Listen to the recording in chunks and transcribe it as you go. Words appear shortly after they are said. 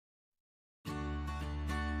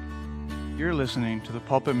You're listening to the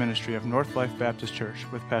pulpit ministry of North Life Baptist Church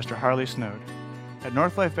with Pastor Harley Snowd. At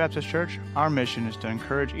North Life Baptist Church, our mission is to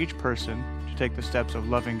encourage each person to take the steps of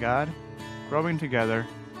loving God, growing together,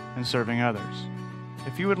 and serving others.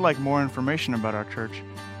 If you would like more information about our church,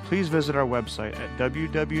 please visit our website at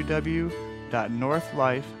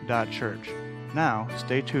www.northlife.church. Now,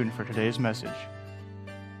 stay tuned for today's message.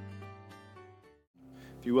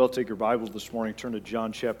 If you will, take your Bibles this morning, turn to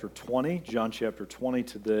John chapter 20. John chapter 20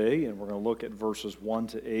 today, and we're going to look at verses 1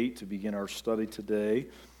 to 8 to begin our study today.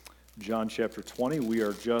 John chapter 20, we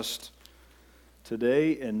are just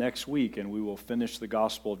today and next week, and we will finish the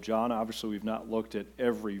Gospel of John. Obviously, we've not looked at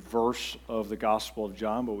every verse of the Gospel of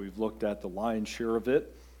John, but we've looked at the lion's share of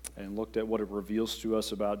it and looked at what it reveals to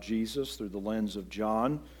us about Jesus through the lens of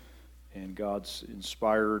John and God's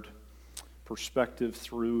inspired perspective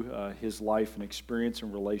through his life and experience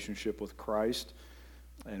and relationship with Christ.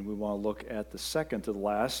 And we want to look at the second to the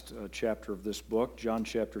last chapter of this book, John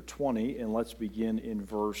chapter 20, and let's begin in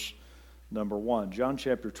verse number 1. John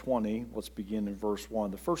chapter 20, let's begin in verse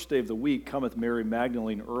 1. The first day of the week cometh Mary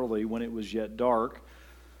Magdalene early, when it was yet dark,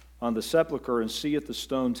 on the sepulchre, and seeth the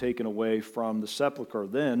stone taken away from the sepulchre.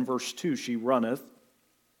 Then, verse 2, she runneth,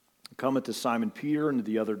 cometh to Simon Peter and to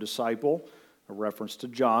the other disciple, a reference to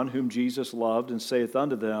John, whom Jesus loved, and saith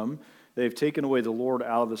unto them, They have taken away the Lord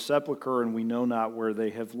out of the sepulchre, and we know not where they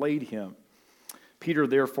have laid him. Peter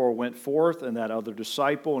therefore went forth, and that other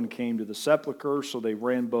disciple, and came to the sepulchre, so they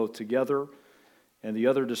ran both together. And the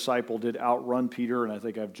other disciple did outrun Peter, and I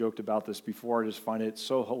think I've joked about this before. I just find it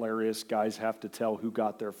so hilarious. Guys have to tell who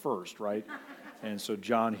got there first, right? And so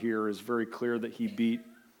John here is very clear that he beat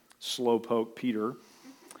slowpoke Peter.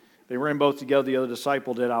 They ran both together. The other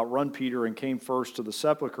disciple did outrun Peter and came first to the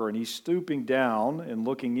sepulchre. And he, stooping down and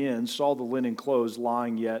looking in, saw the linen clothes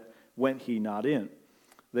lying, yet went he not in.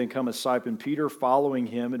 Then cometh Simon Peter, following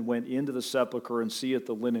him, and went into the sepulchre, and seeth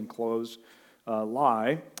the linen clothes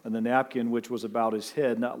lie, and the napkin which was about his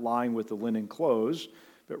head, not lying with the linen clothes,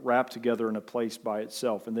 but wrapped together in a place by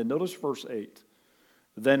itself. And then notice verse 8.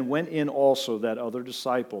 Then went in also that other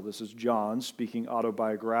disciple, this is John speaking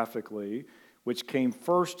autobiographically, which came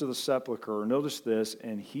first to the sepulchre. Notice this,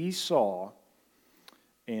 and he saw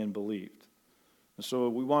and believed. And so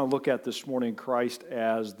we want to look at this morning Christ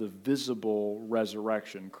as the visible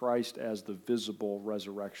resurrection. Christ as the visible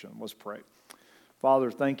resurrection. Let's pray.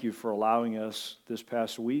 Father, thank you for allowing us this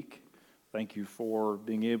past week. Thank you for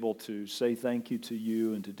being able to say thank you to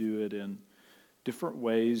you and to do it in different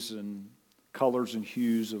ways and colors and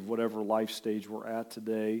hues of whatever life stage we're at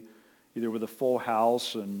today, either with a full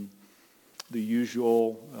house and the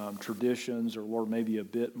usual traditions, or Lord, maybe a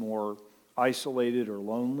bit more isolated or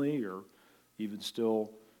lonely, or even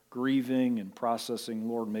still grieving and processing,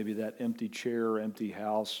 Lord, maybe that empty chair, empty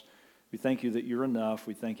house. We thank you that you're enough.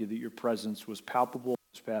 We thank you that your presence was palpable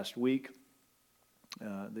this past week,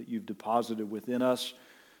 that you've deposited within us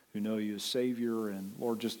who know you as Savior, and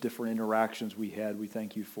Lord, just different interactions we had. We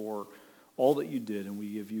thank you for all that you did, and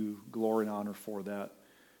we give you glory and honor for that.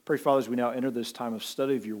 Pray, Father, as we now enter this time of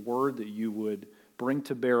study of your word, that you would bring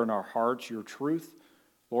to bear in our hearts your truth.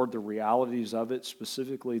 Lord, the realities of it,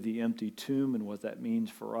 specifically the empty tomb and what that means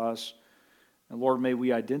for us. And Lord, may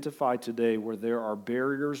we identify today where there are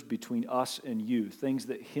barriers between us and you, things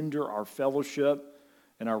that hinder our fellowship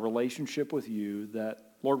and our relationship with you,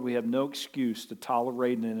 that, Lord, we have no excuse to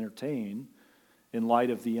tolerate and entertain in light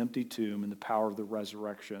of the empty tomb and the power of the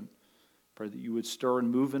resurrection. Pray that you would stir and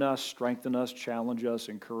move in us, strengthen us, challenge us,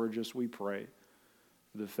 encourage us, we pray,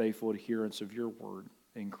 for the faithful adherence of your word.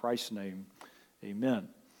 In Christ's name, amen.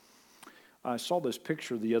 I saw this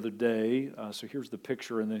picture the other day, so here's the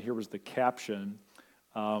picture, and then here was the caption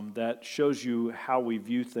that shows you how we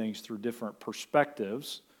view things through different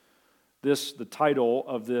perspectives. The title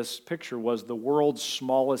of this picture was "The World's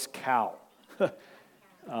Smallest Cow," a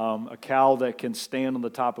cow that can stand on the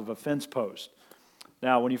top of a fence post.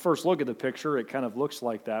 Now, when you first look at the picture, it kind of looks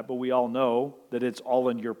like that, but we all know that it's all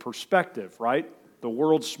in your perspective, right? The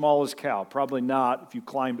world's smallest cow. Probably not. If you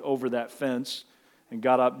climbed over that fence and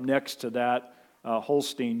got up next to that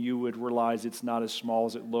Holstein, you would realize it's not as small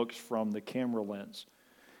as it looks from the camera lens.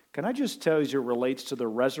 Can I just tell you, as it relates to the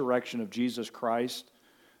resurrection of Jesus Christ,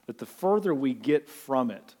 that the further we get from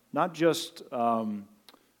it, not just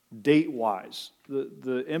date-wise,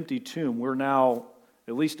 the empty tomb, we're now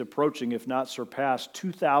at least approaching, if not surpassed,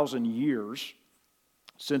 2,000 years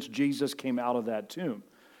since Jesus came out of that tomb.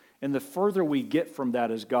 And the further we get from that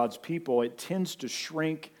as God's people, it tends to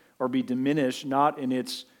shrink or be diminished, not in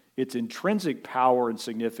its intrinsic power and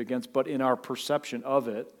significance, but in our perception of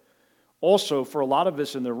it. Also, for a lot of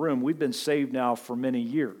us in the room, we've been saved now for many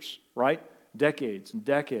years, right? decades and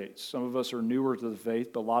decades. Some of us are newer to the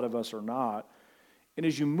faith, but a lot of us are not. And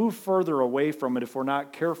as you move further away from it, if we're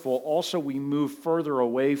not careful, also we move further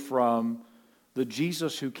away from the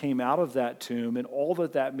Jesus who came out of that tomb and all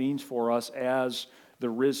that that means for us as the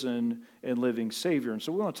risen and living Savior. And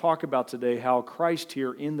so we want to talk about today how Christ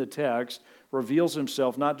here in the text reveals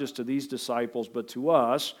himself not just to these disciples, but to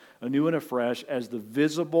us, anew and afresh, as the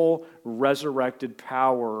visible, resurrected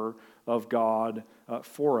power of God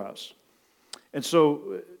for us. And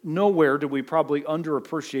so nowhere do we probably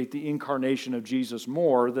underappreciate the incarnation of Jesus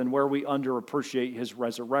more than where we underappreciate his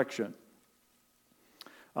resurrection.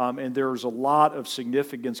 And there's a lot of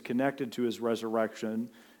significance connected to his resurrection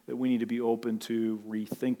that we need to be open to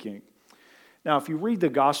rethinking. Now, if you read the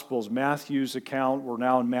Gospels, Matthew's account, we're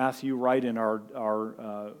now in Matthew, right, in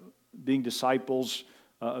our being disciples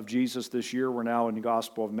of Jesus this year. We're now in the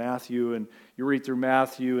Gospel of Matthew, and you read through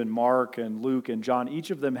Matthew and Mark and Luke and John.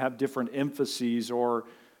 Each of them have different emphases or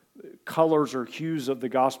colors or hues of the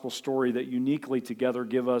Gospel story that uniquely together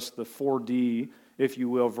give us the 4D, if you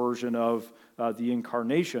will, version of the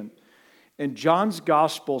incarnation. And John's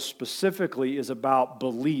Gospel specifically is about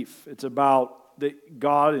belief. It's about that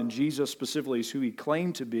God and Jesus specifically is who he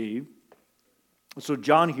claimed to be. So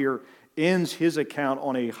John here ends his account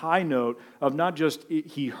on a high note of not just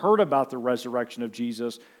he heard about the resurrection of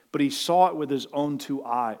Jesus, but he saw it with his own two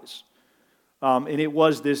eyes. And it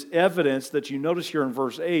was this evidence that you notice here in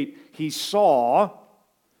verse 8, he saw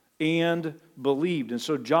and believed. And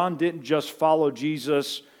so John didn't just follow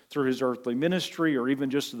Jesus through his earthly ministry or even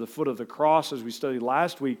just to the foot of the cross as we studied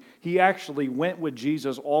last week. He actually went with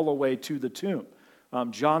Jesus all the way to the tomb.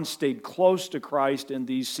 John stayed close to Christ in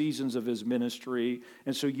these seasons of his ministry,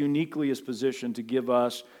 and so uniquely is positioned to give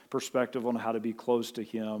us perspective on how to be close to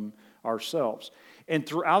him ourselves. And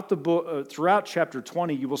throughout the book, throughout chapter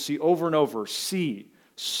 20, you will see over and over, see,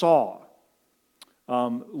 saw,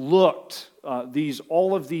 looked,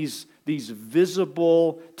 all of these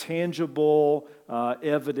visible, tangible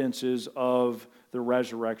evidences of the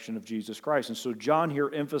resurrection of Jesus Christ. And so John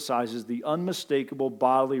here emphasizes the unmistakable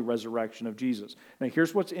bodily resurrection of Jesus. Now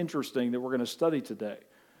here's what's interesting that we're going to study today.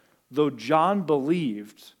 Though John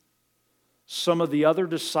believed, some of the other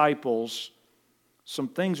disciples, some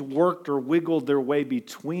things worked or wiggled their way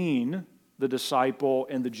between the disciple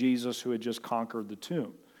and the Jesus who had just conquered the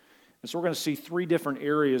tomb. And so we're going to see three different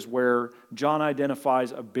areas where John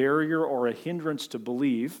identifies a barrier or a hindrance to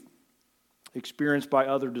belief experienced by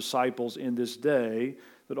other disciples in this day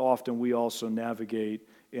that often we also navigate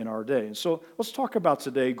in our day. And so let's talk about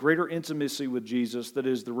today greater intimacy with Jesus that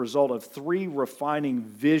is the result of three refining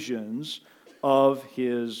visions of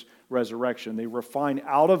his resurrection. They refine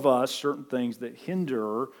out of us certain things that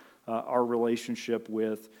hinder our relationship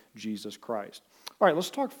with Jesus Christ. All right, let's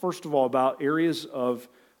talk first of all about areas of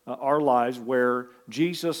our lives where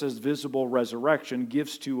Jesus' visible resurrection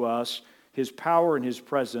gives to us his power and his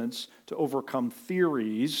presence to overcome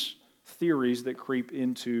theories that creep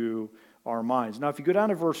into our minds. Now, if you go down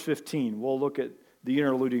to verse 15, we'll look at the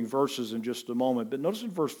interluding verses in just a moment. But notice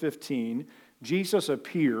in verse 15, Jesus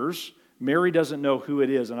appears. Mary doesn't know who it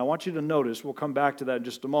is. And I want you to notice, we'll come back to that in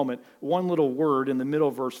just a moment, one little word in the middle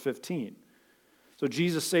of verse 15. So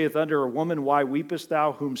Jesus saith unto her, Woman, why weepest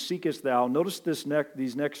thou? Whom seekest thou? Notice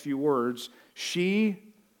these next few words. She,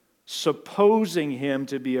 supposing him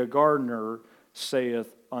to be a gardener,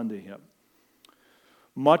 saith unto him.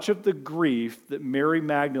 Much of the grief that Mary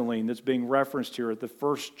Magdalene, that's being referenced here at the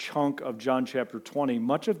first chunk of John chapter 20,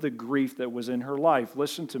 much of the grief that was in her life,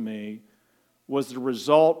 listen to me, was the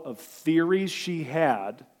result of theories she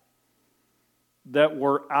had that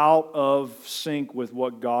were out of sync with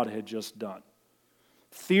what God had just done.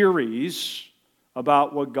 Theories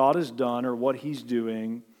about what God has done or what he's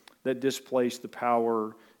doing that displaced the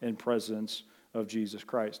power and presence of Jesus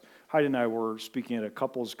Christ. Heidi and I were speaking at a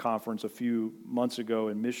couples conference a few months ago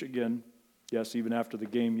in Michigan. Yes, even after the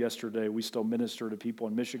game yesterday, we still minister to people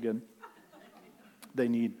in Michigan. They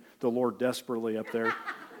need the Lord desperately up there.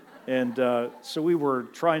 And so we were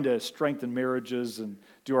trying to strengthen marriages and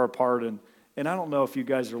do our part. And I don't know if you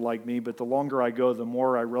guys are like me, but the longer I go, the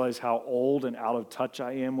more I realize how old and out of touch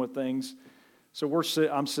I am with things. So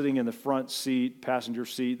I'm sitting in the front seat, passenger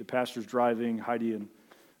seat. The pastor's driving. Heidi and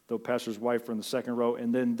the pastor's wife are in the second row.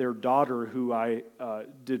 And then their daughter, who I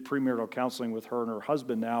did premarital counseling with her and her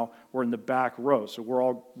husband now, were in the back row.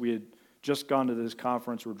 So we had just gone to this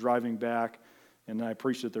conference. We're driving back, and I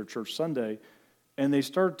preached at their church Sunday. And they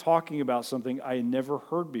started talking about something I had never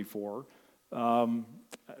heard before.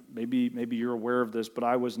 Maybe you're aware of this, but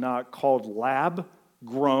I was not called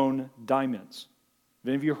lab-grown diamonds. Have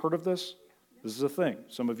any of you heard of this? This is a thing.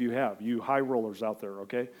 Some of you have. You high rollers out there,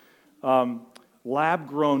 okay?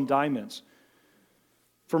 lab-grown diamonds.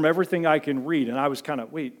 From everything I can read, and I was kind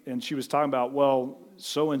of, wait, and she was talking about, well,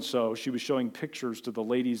 so-and-so, she was showing pictures to the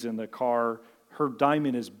ladies in the car. Her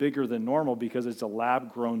diamond is bigger than normal because it's a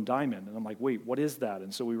lab-grown diamond. And I'm like, wait, what is that?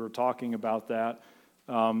 And so we were talking about that.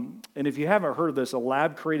 And if you haven't heard of this, a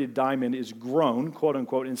lab-created diamond is grown,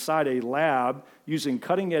 quote-unquote, inside a lab using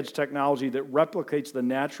cutting-edge technology that replicates the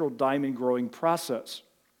natural diamond growing process.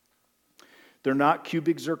 They're not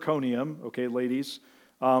cubic zirconium, okay, ladies.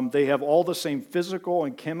 They have all the same physical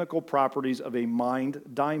and chemical properties of a mined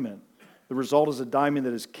diamond. The result is a diamond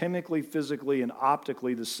that is chemically, physically, and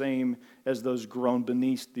optically the same as those grown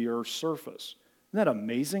beneath the Earth's surface. Isn't that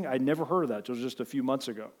amazing? I'd never heard of that until just a few months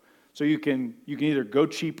ago. So you can either go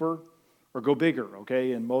cheaper or go bigger,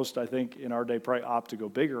 okay? And most, I think, in our day probably opt to go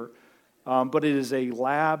bigger. But it is a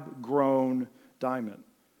lab-grown diamond.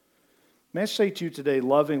 May I say to you today,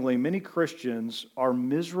 lovingly, many Christians are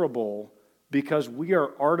miserable because we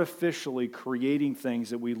are artificially creating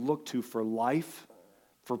things that we look to for life,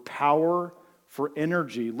 for power, for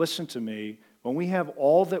energy. Listen to me. When we have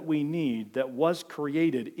all that we need that was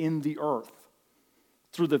created in the earth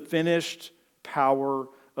through the finished power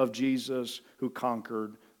of Jesus who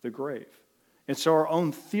conquered the grave. And so our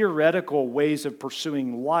own theoretical ways of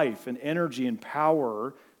pursuing life and energy and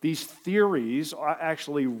power, these theories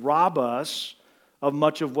actually rob us of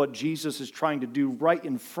much of what Jesus is trying to do right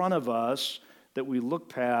in front of us that we look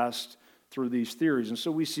past through these theories. And so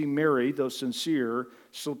we see Mary, though sincere,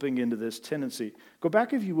 slipping into this tendency. Go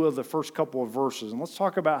back, if you will, the first couple of verses, and let's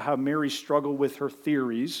talk about how Mary struggled with her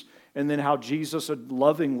theories and then how Jesus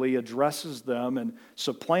lovingly addresses them and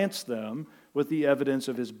supplants them with the evidence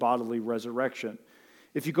of his bodily resurrection.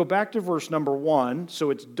 If you go back to verse number 1,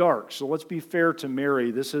 so it's dark. So let's be fair to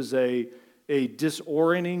Mary. This is a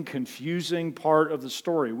disorienting, confusing part of the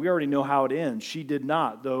story. We already know how it ends. She did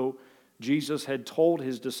not, though Jesus had told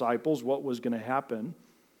his disciples what was going to happen.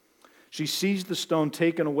 She sees the stone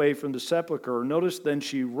taken away from the sepulcher. Notice then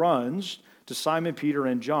she runs to Simon, Peter,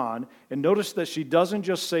 and John. And notice that she doesn't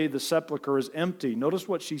just say the sepulcher is empty. Notice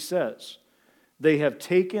what she says. They have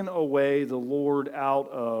taken away the Lord out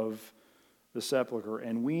of the sepulcher,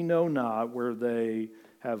 and we know not where they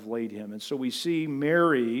have laid him. And so we see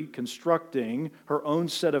Mary constructing her own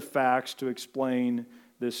set of facts to explain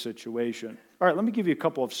this situation. All right, let me give you a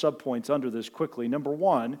couple of subpoints under this quickly. Number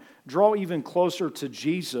 1, draw even closer to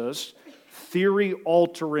Jesus,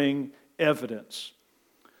 theory-altering evidence.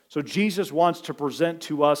 So Jesus wants to present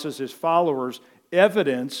to us as his followers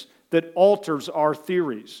evidence that alters our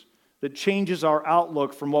theories, that changes our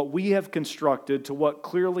outlook from what we have constructed to what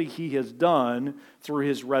clearly he has done through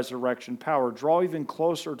his resurrection power. Draw even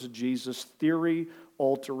closer to Jesus'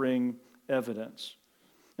 theory-altering evidence.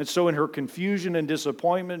 And so in her confusion and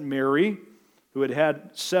disappointment, Mary, who had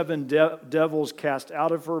 7 devils cast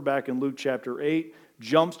out of her back in Luke chapter 8,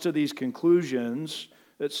 jumps to these conclusions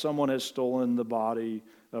that someone has stolen the body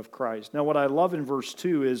of Christ. Now, what I love in verse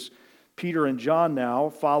 2 is Peter and John now,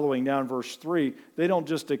 following down verse 3, they don't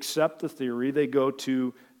just accept the theory, they go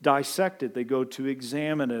to dissect it, they go to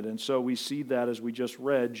examine it. And so we see that as we just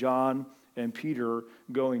read, John and Peter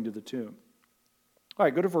going to the tomb. All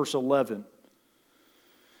right, go to verse 11.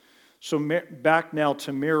 So back now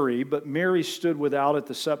to Mary, but Mary stood without at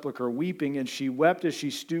the sepulchre weeping, and she wept as she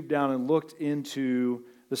stooped down and looked into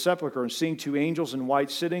the sepulchre, and seeing 2 angels in white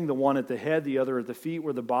sitting, the one at the head, the other at the feet,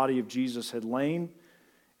 where the body of Jesus had lain.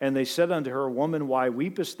 And they said unto her, Woman, why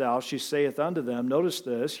weepest thou? She saith unto them, notice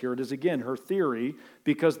this, here it is again, her theory,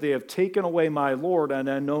 because they have taken away my Lord, and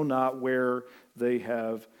I know not where they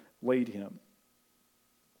have laid him.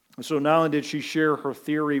 And so not only did she share her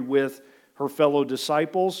theory with her fellow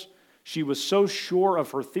disciples, she was so sure of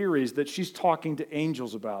her theories that she's talking to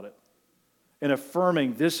angels about it and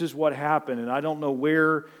affirming this is what happened, and I don't know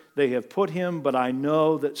where they have put him, but I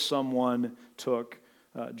know that someone took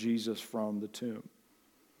Jesus from the tomb.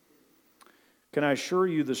 Can I assure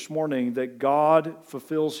you this morning that God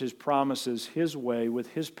fulfills his promises his way with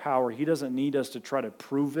his power? He doesn't need us to try to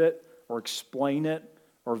prove it or explain it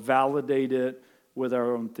or validate it with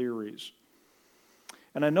our own theories.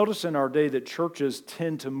 And I notice in our day that churches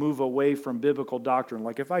tend to move away from biblical doctrine.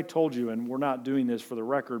 Like if I told you, and we're not doing this for the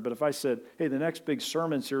record, but if I said, hey, the next big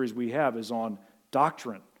sermon series we have is on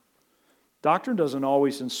doctrine. Doctrine doesn't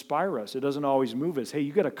always inspire us. It doesn't always move us. Hey,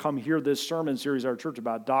 you got to come hear this sermon series at our church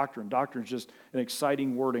about doctrine. Doctrine is just an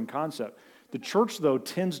exciting word and concept. The church, though,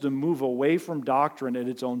 tends to move away from doctrine at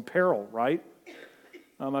its own peril, right?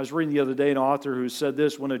 I was reading the other day an author who said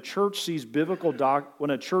this: when a church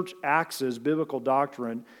acts as biblical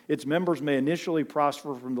doctrine, its members may initially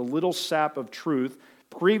prosper from the little sap of truth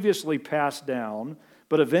previously passed down,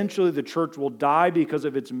 but eventually the church will die because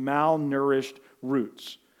of its malnourished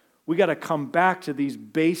roots. We got to come back to these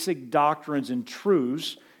basic doctrines and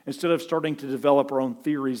truths instead of starting to develop our own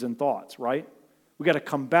theories and thoughts, right? We got to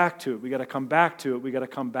come back to it. We got to come back to it. We got to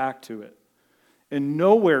come back to it. And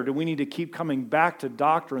nowhere do we need to keep coming back to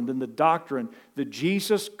doctrine than the doctrine that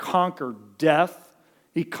Jesus conquered death,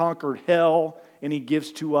 He conquered hell, and He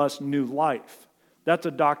gives to us new life. That's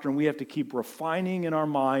a doctrine we have to keep refining in our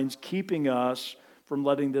minds, keeping us from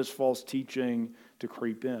letting this false teaching to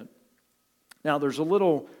creep in. Now, there's a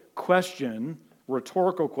little question,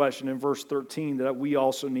 rhetorical question in verse 13 that we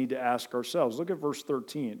also need to ask ourselves. Look at verse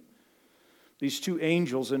 13. These two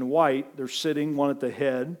angels in white, they're sitting, one at the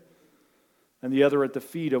head and the other at the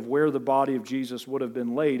feet of where the body of Jesus would have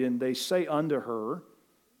been laid. And they say unto her,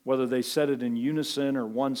 whether they said it in unison or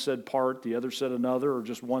one said part, the other said another, or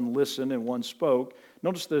just one listened and one spoke.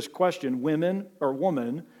 Notice this question,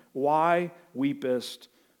 woman, why weepest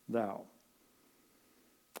thou?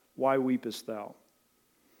 Why weepest thou?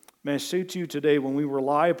 May I say to you today, when we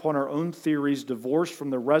rely upon our own theories divorced from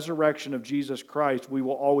the resurrection of Jesus Christ, we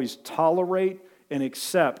will always tolerate and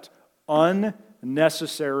accept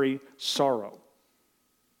unnecessary sorrow.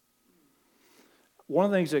 One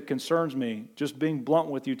of the things that concerns me, just being blunt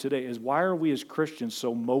with you today, is why are we as Christians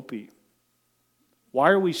so mopey? Why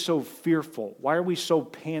are we so fearful? Why are we so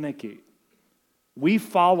panicky? We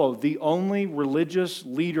follow the only religious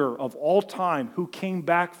leader of all time who came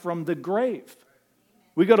back from the grave.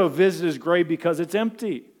 We go to visit his grave because it's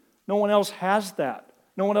empty. No one else has that.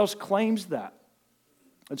 No one else claims that.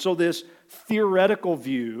 And so this theoretical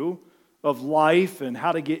view of life and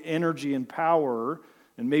how to get energy and power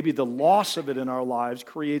and maybe the loss of it in our lives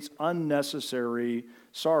creates unnecessary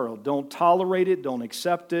sorrow. Don't tolerate it. Don't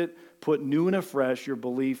accept it. Put new and afresh your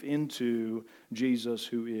belief into Jesus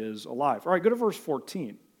who is alive. All right, go to verse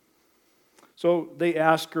 14. So they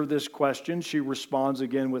ask her this question. She responds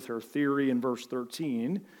again with her theory in verse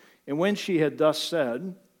 13. And when she had thus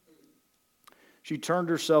said, she turned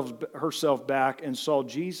herself back and saw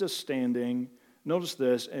Jesus standing, notice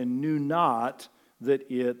this, and knew not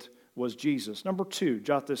that it was Jesus. Number 2,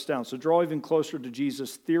 jot this down. So draw even closer to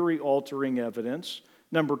Jesus' theory-altering evidence.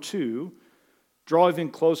 Number 2, draw even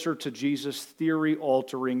closer to Jesus'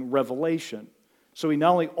 theory-altering revelation. So he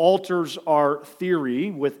not only alters our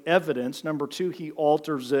theory with evidence, number 2, he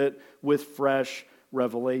alters it with fresh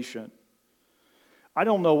revelation. I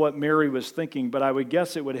don't know what Mary was thinking, but I would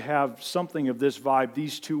guess it would have something of this vibe,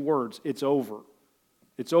 these two words, it's over.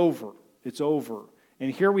 It's over. It's over.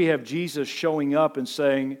 And here we have Jesus showing up and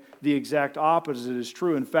saying the exact opposite is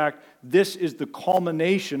true. In fact, this is the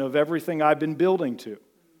culmination of everything I've been building to.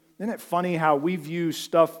 Isn't it funny how we view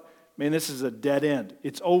stuff, man, this is a dead end.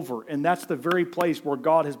 It's over. And that's the very place where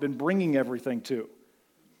God has been bringing everything to.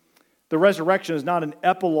 The resurrection is not an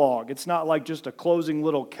epilogue. It's not like just a closing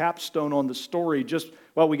little capstone on the story.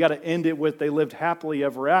 We got to end it with they lived happily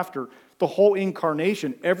ever after. The whole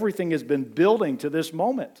incarnation, everything has been building to this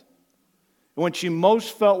moment. And when she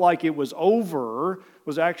most felt like it was over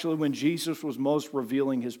was actually when Jesus was most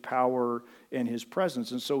revealing his power and his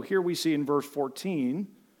presence. And so here we see in verse 14,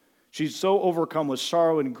 she's so overcome with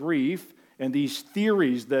sorrow and grief and these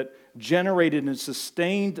theories that generated and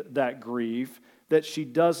sustained that grief that she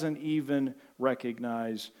doesn't even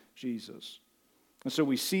recognize Jesus. And so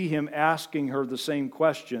we see him asking her the same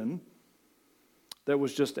question that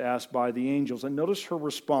was just asked by the angels. And notice her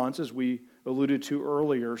response, as we alluded to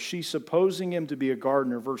earlier. She, supposing him to be a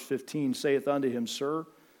gardener, verse 15, saith unto him, Sir,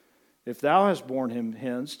 if thou hast borne him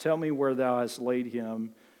hence, tell me where thou hast laid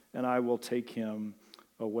him, and I will take him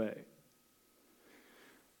away.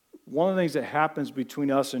 One of the things that happens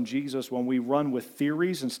between us and Jesus when we run with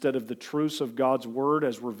theories instead of the truths of God's word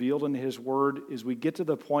as revealed in his word is we get to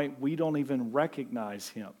the point we don't even recognize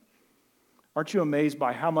him. Aren't you amazed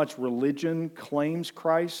by how much religion claims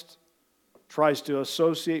Christ, tries to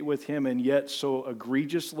associate with him, and yet so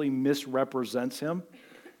egregiously misrepresents him?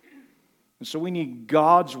 And so we need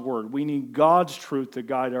God's word. We need God's truth to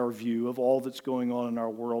guide our view of all that's going on in our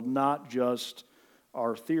world, not just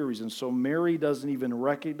our theories. And so Mary doesn't even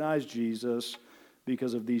recognize Jesus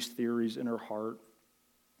because of these theories in her heart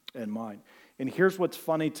and mind. And here's what's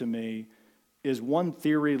funny to me is one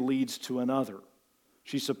theory leads to another.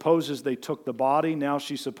 She supposes they took the body. Now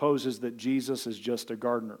she supposes that Jesus is just a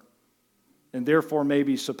gardener. And therefore,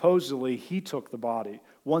 maybe supposedly he took the body.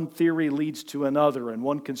 One theory leads to another, and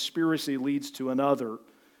one conspiracy leads to another.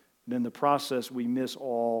 And in the process, we miss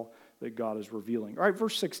all that God is revealing. All right,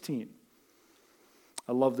 verse 16.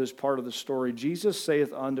 I love this part of the story. Jesus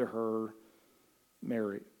saith unto her,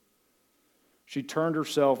 Mary. She turned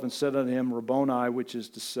herself and said unto him, Rabboni, which is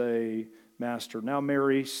to say, master. Now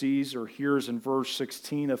Mary sees or hears in verse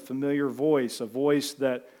 16 a familiar voice, a voice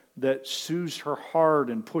that soothes her heart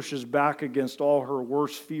and pushes back against all her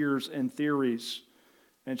worst fears and theories.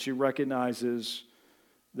 And she recognizes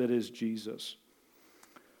that is Jesus.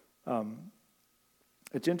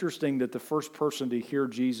 It's interesting that the first person to hear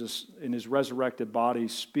Jesus in his resurrected body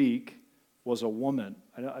speak was a woman.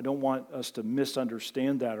 I don't want us to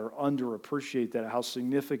misunderstand that or underappreciate that, how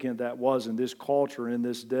significant that was in this culture, in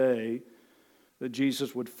this day, that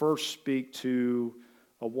Jesus would first speak to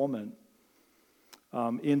a woman.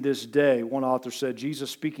 In this day, one author said, Jesus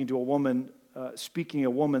speaking to a woman, speaking a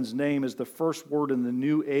woman's name as the first word in the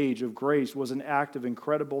new age of grace was an act of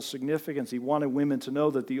incredible significance. He wanted women to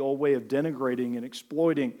know that the old way of denigrating and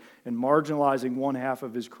exploiting and marginalizing one half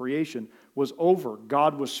of his creation was over.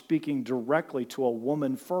 God was speaking directly to a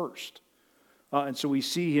woman first. And so we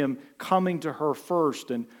see him coming to her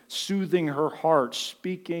first and soothing her heart,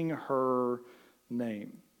 speaking her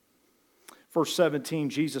name. Verse 17,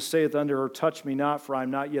 Jesus saith unto her, Touch me not, for I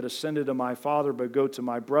am not yet ascended to my Father, but go to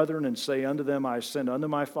my brethren and say unto them, I ascend unto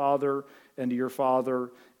my Father and to your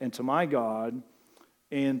Father and to my God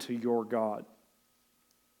and to your God.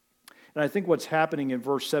 And I think what's happening in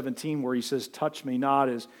verse 17 where he says, Touch me not,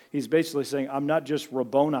 is he's basically saying, I'm not just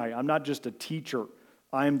Rabboni, I'm not just a teacher.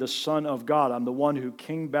 I am the Son of God. I'm the one who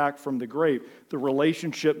came back from the grave. The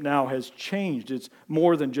relationship now has changed. It's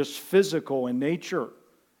more than just physical in nature.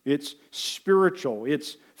 It's spiritual.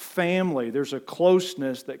 It's family. There's a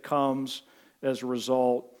closeness that comes as a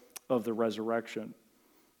result of the resurrection.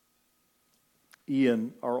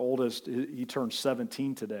 Ian, our oldest, he turned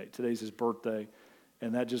 17 today. Today's his birthday.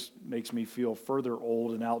 And that just makes me feel further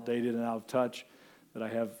old and outdated and out of touch that I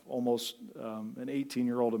have almost an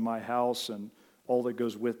 18-year-old in my house and all that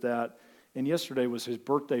goes with that. And yesterday was his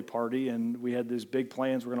birthday party, and we had these big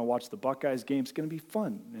plans. We're going to watch the Buckeyes game. It's going to be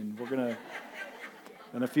fun. And we're going to...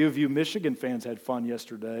 And a few of you Michigan fans had fun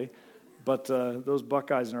yesterday, but those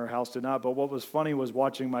Buckeyes in our house did not. But what was funny was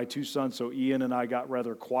watching my two sons, so Ian and I got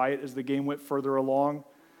rather quiet as the game went further along.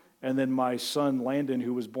 And then my son Landon,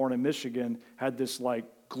 who was born in Michigan, had this like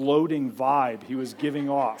gloating vibe he was giving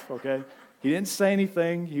off, okay? He didn't say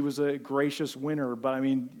anything. He was a gracious winner. But, I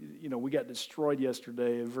mean, we got destroyed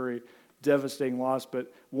yesterday, a very devastating loss.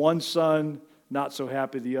 But one son, not so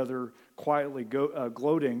happy, the other quietly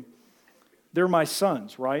gloating. They're my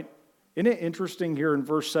sons, right? Isn't it interesting here in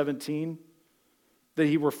verse 17 that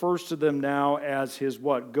he refers to them now as his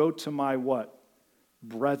what? Go to my what?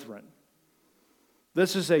 Brethren.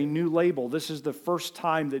 This is a new label. This is the first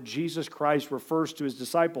time that Jesus Christ refers to his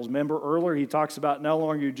disciples. Remember earlier he talks about no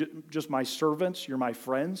longer you're just my servants, you're my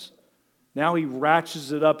friends. Now he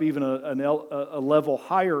ratchets it up even a level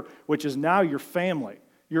higher, which is now your family.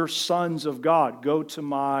 You're sons of God. Go to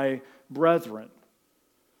my brethren.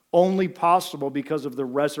 Only possible because of the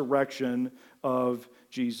resurrection of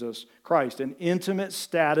Jesus Christ. An intimate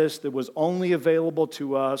status that was only available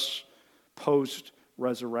to us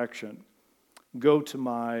post-resurrection. Go to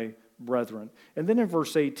my brethren. And then in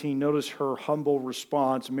verse 18, notice her humble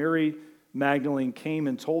response. Mary Magdalene came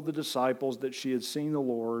and told the disciples that she had seen the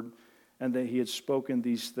Lord and that he had spoken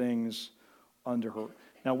these things unto her.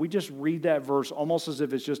 Now, we just read that verse almost as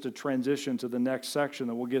if it's just a transition to the next section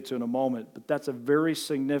that we'll get to in a moment, but that's a very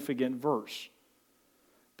significant verse.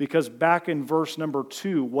 Because back in verse number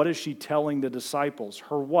 2, what is she telling the disciples?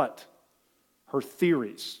 Her what? Her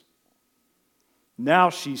theories.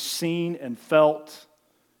 Now she's seen and felt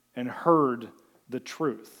and heard the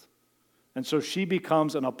truth. And so she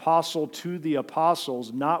becomes an apostle to the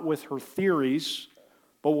apostles, not with her theories,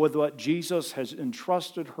 but with what Jesus has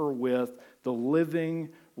entrusted her with, the living,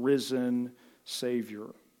 risen Savior.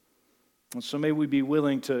 And so may we be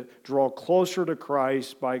willing to draw closer to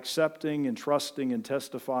Christ by accepting and trusting and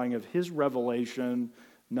testifying of his revelation,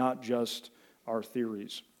 not just our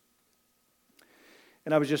theories.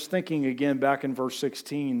 And I was just thinking again back in verse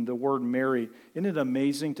 16, the word Mary. Isn't it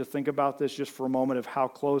amazing to think about this just for a moment of how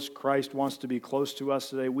close Christ wants to be close to us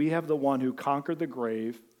today? We have the one who conquered the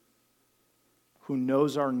grave, who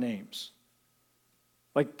knows our names.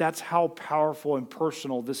 Like, that's how powerful and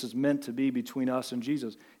personal this is meant to be between us and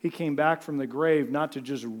Jesus. He came back from the grave not to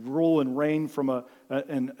just rule and reign from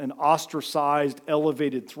an ostracized,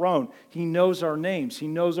 elevated throne. He knows our names. He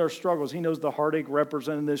knows our struggles. He knows the heartache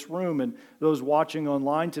represented in this room and those watching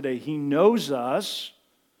online today. He knows us.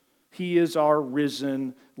 He is our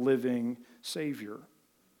risen, living Savior.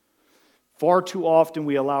 Far too often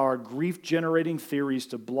we allow our grief-generating theories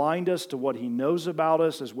to blind us to what he knows about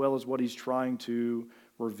us as well as what he's trying to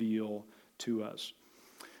reveal to us.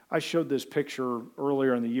 I showed this picture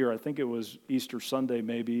earlier in the year. I think it was Easter Sunday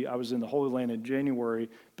maybe. I was in the Holy Land in January,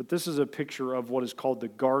 but this is a picture of what is called the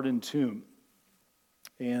Garden Tomb.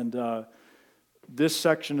 And this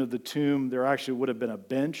section of the tomb, there actually would have been a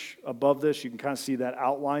bench above this. You can kind of see that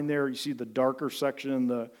outline there. You see the darker section in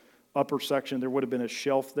the upper section. There would have been a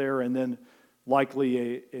shelf there, and then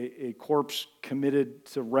likely a corpse committed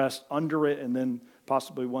to rest under it, and then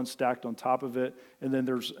possibly one stacked on top of it, and then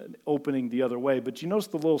there's an opening the other way. But you notice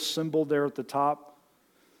the little symbol there at the top?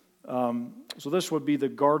 So this would be the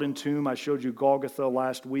Garden Tomb. I showed you Golgotha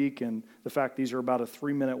last week, and the fact these are about a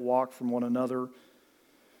 3-minute walk from one another.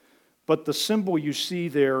 But the symbol you see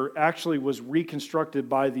there actually was reconstructed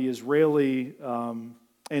by the Israeli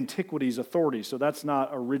Antiquities Authority. So that's not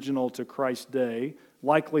original to Christ's day.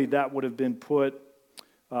 Likely that would have been put,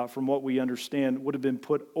 from what we understand, would have been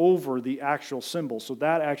put over the actual symbol. So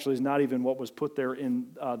that actually is not even what was put there in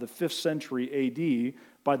the 5th century A.D.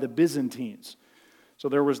 by the Byzantines. So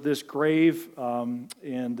there was this grave,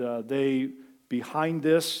 and they, behind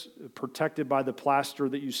this, protected by the plaster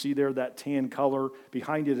that you see there, that tan color,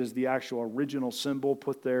 behind it is the actual original symbol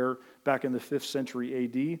put there back in the 5th century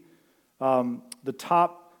A.D. The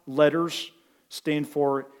top letters stand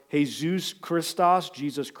for Jesus Christos,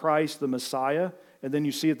 Jesus Christ, the Messiah. And then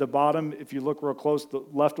you see at the bottom, if you look real close, the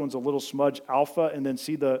left one's a little smudge, Alpha, and then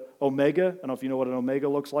see the Omega. I don't know if you know what an Omega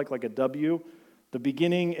looks like a W. The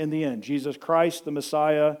beginning and the end. Jesus Christ, the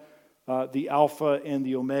Messiah, the Alpha and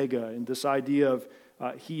the Omega. And this idea of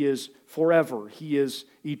He is forever. He is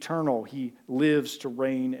eternal. He lives to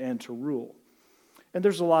reign and to rule. And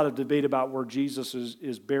there's a lot of debate about where Jesus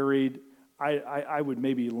is buried. I would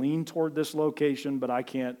maybe lean toward this location, but I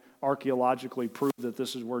can't archaeologically prove that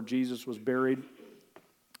this is where Jesus was buried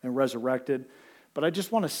and resurrected. But I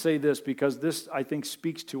just want to say this because this, I think,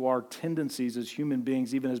 speaks to our tendencies as human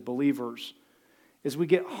beings, even as believers, is we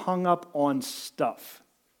get hung up on stuff.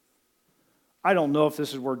 I don't know if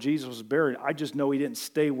this is where Jesus was buried. I just know He didn't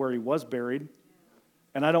stay where He was buried.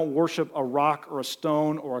 And I don't worship a rock or a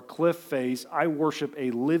stone or a cliff face. I worship a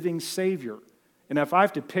living Savior. And if I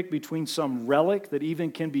have to pick between some relic that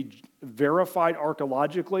even can be verified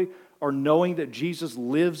archaeologically or knowing that Jesus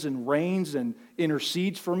lives and reigns and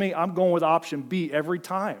intercedes for me, I'm going with option B every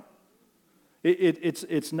time.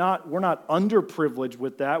 It's not, we're not underprivileged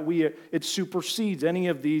with that. It supersedes any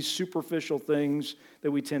of these superficial things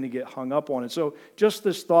that we tend to get hung up on. And so just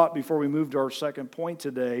this thought before we move to our second point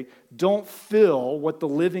today, don't fill what the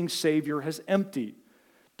living Savior has emptied.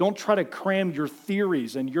 Don't try to cram your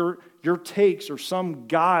theories and your takes or some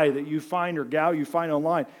guy that you find or gal you find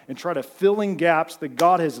online and try to fill in gaps that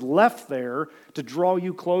God has left there to draw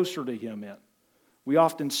you closer to Him in. We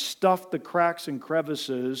often stuff the cracks and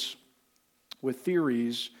crevices with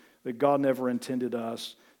theories that God never intended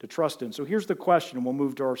us to trust in. So here's the question, and we'll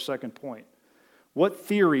move to our second point. What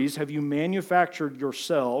theories have you manufactured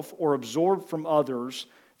yourself or absorbed from others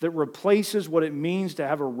that replaces what it means to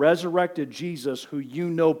have a resurrected Jesus who you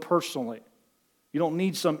know personally? You don't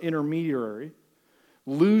need some intermediary.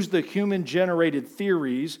 Lose the human-generated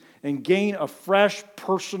theories and gain a fresh,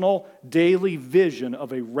 personal, daily vision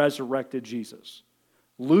of a resurrected Jesus.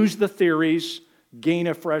 Lose the theories, gain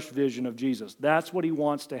a fresh vision of Jesus. That's what He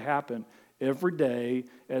wants to happen every day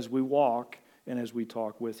as we walk and as we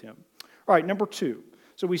talk with Him. All right, number 2.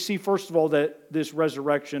 So we see, first of all, that this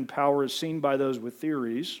resurrection power is seen by those with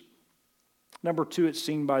theories. Number 2, it's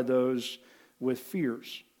seen by those with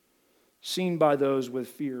fears. Seen by those with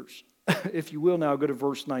fears. If you will now, go to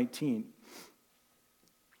verse 19.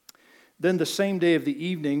 Then the same day of the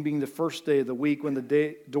evening, being the first day of the week, when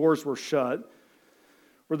the doors were shut,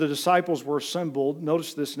 where the disciples were assembled,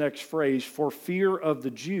 notice this next phrase, for fear of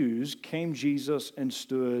the Jews came Jesus and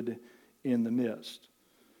stood in the midst.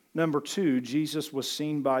 Number 2, Jesus was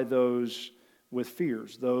seen by those with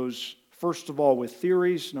fears. Those, first of all, with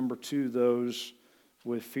theories. Number 2, those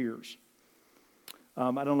with fears.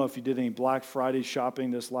 I don't know if you did any Black Friday shopping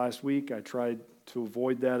this last week. I tried to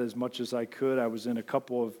avoid that as much as I could. I was in a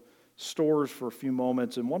couple of stores for a few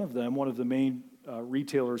moments, and one of the main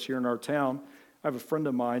retailers here in our town, I have a friend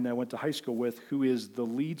of mine that I went to high school with who is the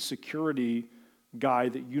lead security guy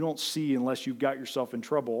that you don't see unless you've got yourself in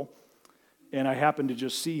trouble. And I happened to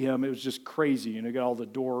just see him. It was just crazy. You know, got all the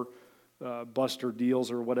door buster deals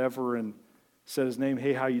or whatever, and said his name,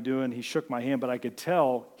 hey, how you doing? He shook my hand, but I could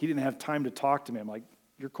tell he didn't have time to talk to me. I'm like,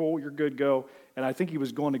 you're cool, you're good, go. And I think he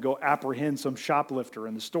was going to go apprehend some shoplifter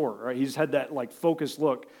in the store, right? He just had that like focused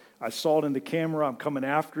look. I saw it in the camera, I'm coming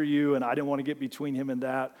after you, and I didn't want to get between him and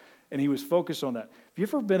that. And he was focused on that. Have you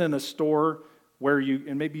ever been in a store where you,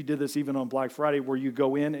 and maybe you did this even on Black Friday, where you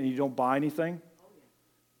go in and you don't buy anything?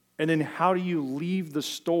 And then how do you leave the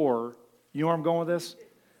store, you know where I'm going with this?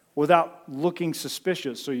 Without looking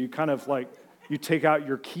suspicious. So you kind of like, you take out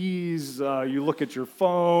your keys, you look at your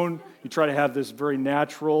phone, you try to have this very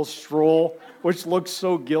natural stroll, which looks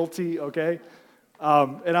so guilty, okay?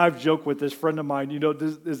 And I've joked with this friend of mine,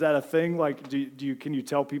 is that a thing? Like, can you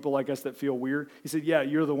tell people like us that feel weird? He said, yeah,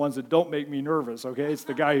 you're the ones that don't make me nervous, okay? It's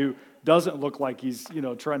the guy who doesn't look like he's,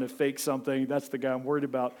 trying to fake something. That's the guy I'm worried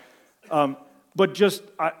about. But just,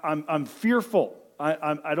 I'm fearful.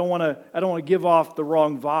 I don't want to give off the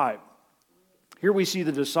wrong vibe. Here we see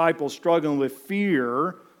the disciples struggling with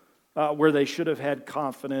fear where they should have had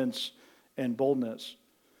confidence and boldness.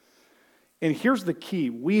 And here's the key.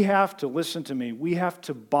 We have to, listen to me, we have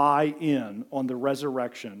to buy in on the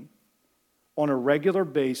resurrection on a regular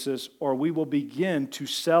basis, or we will begin to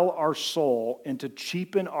sell our soul and to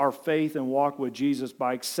cheapen our faith and walk with Jesus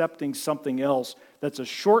by accepting something else that's a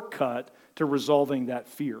shortcut to resolving that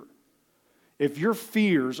fear. If your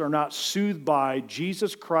fears are not soothed by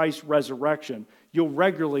Jesus Christ's resurrection, you'll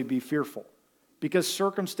regularly be fearful because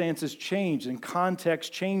circumstances change and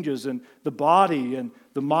context changes and the body and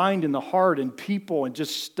the mind and the heart and people and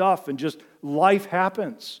just stuff and just life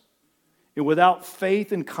happens. And without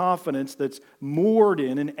faith and confidence that's moored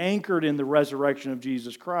in and anchored in the resurrection of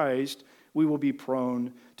Jesus Christ, we will be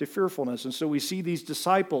prone to fearfulness. And so we see these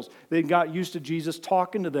disciples, they got used to Jesus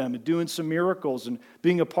talking to them and doing some miracles and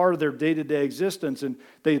being a part of their day-to-day existence, and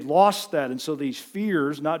they lost that. And so these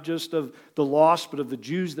fears, not just of the lost, but of the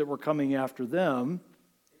Jews that were coming after them,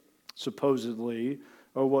 supposedly,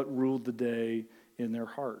 are what ruled the day in their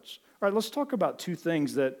hearts. All right, let's talk about two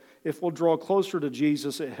things that, if we'll draw closer to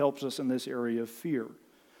Jesus, it helps us in this area of fear.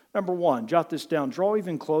 Number one, jot this down, draw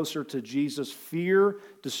even closer to Jesus'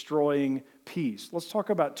 fear-destroying peace. Let's talk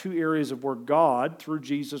about two areas of where God, through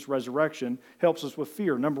Jesus' resurrection, helps us with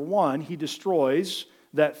fear. Number one, he destroys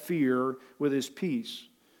that fear with his peace.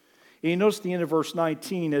 And you notice the end of verse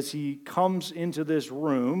 19, as he comes into this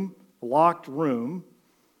room, locked room,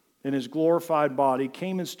 in his glorified body,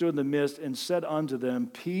 came and stood in the midst and said unto them,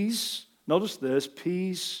 peace, notice this,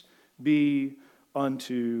 peace be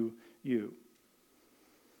unto you.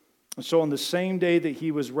 And so on the same day that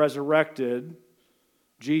he was resurrected,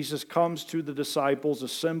 Jesus comes to the disciples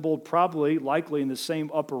assembled likely in the same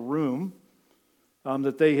upper room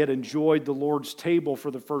that they had enjoyed the Lord's table for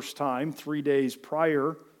the first time 3 days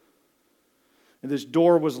prior. And this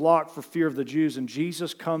door was locked for fear of the Jews, and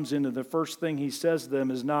Jesus comes in, and the first thing he says to them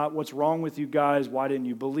is not, what's wrong with you guys? Why didn't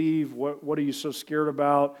you believe? What are you so scared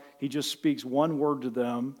about? He just speaks one word to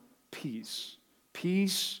them, peace.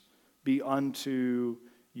 Peace be unto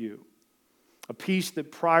you. A peace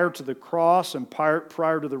that prior to the cross and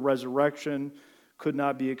prior to the resurrection could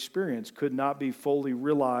not be experienced, could not be fully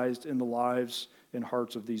realized in the lives and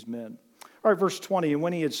hearts of these men. All right, verse 20, and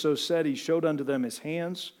when he had so said, he showed unto them his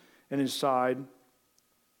hands and his side.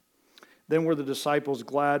 Then were the disciples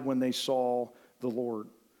glad when they saw the Lord.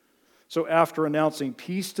 So after announcing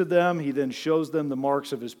peace to them, he then shows them the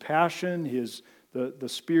marks of his passion, the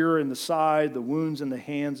spear in the side, the wounds in the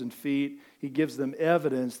hands and feet. He gives them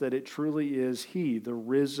evidence that it truly is he, the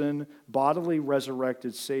risen, bodily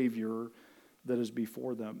resurrected Savior that is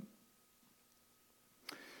before them.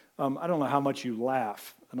 I don't know how much you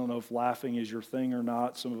laugh. I don't know if laughing is your thing or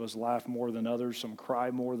not. Some of us laugh more than others. Some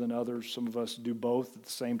cry more than others. Some of us do both at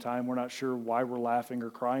the same time. We're not sure why we're laughing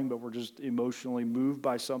or crying, but we're just emotionally moved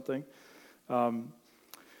by something.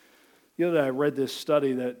 The other day I read this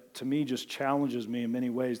study that to me just challenges me in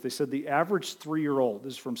many ways. They said the average 3-year-old,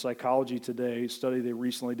 this is from Psychology Today, a study they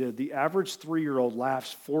recently did, the average 3-year-old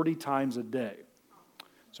laughs 40 times a day.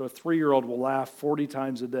 So a 3-year-old will laugh 40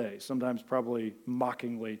 times a day, sometimes probably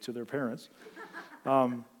mockingly to their parents.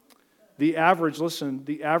 The average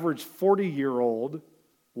 40-year-old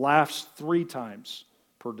laughs 3 times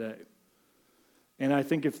per day. And I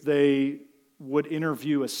think if they would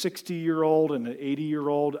interview a 60-year-old and an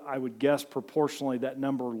 80-year-old, I would guess proportionally that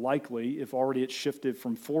number likely, if already it's shifted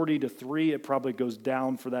from 40 to 3, it probably goes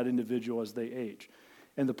down for that individual as they age.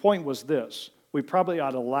 And the point was this, we probably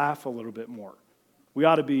ought to laugh a little bit more. We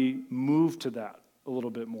ought to be moved to that a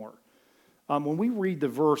little bit more. When we read the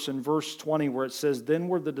verse in verse 20 where it says, then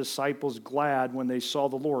were the disciples glad when they saw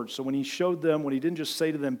the Lord. So when he showed them, when he didn't just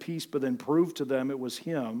say to them peace, but then prove to them it was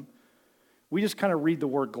him, we just kind of read the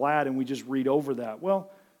word glad and we just read over that.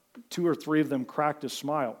 Well, 2 or 3 of them cracked a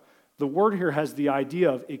smile. The word here has the idea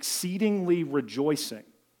of exceedingly rejoicing.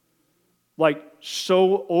 Like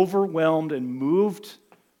so overwhelmed and moved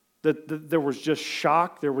that there was just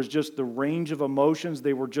shock, there was just the range of emotions.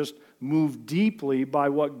 They were just moved deeply by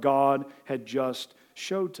what God had just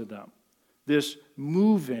showed to them. This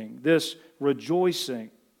moving, this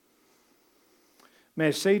rejoicing. May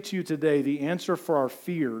I say to you today, the answer for our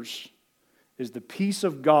fears is the peace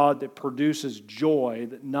of God that produces joy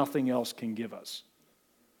that nothing else can give us.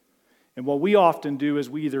 And what we often do is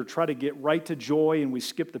we either try to get right to joy and we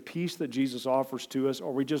skip the peace that Jesus offers to us,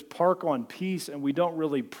 or we just park on peace and we don't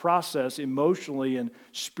really process emotionally and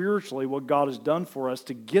spiritually what God has done for us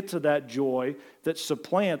to get to that joy that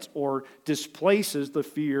supplants or displaces the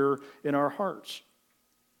fear in our hearts.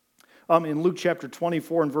 In Luke chapter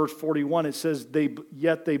 24 and verse 41, it says,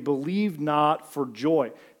 yet they believed not for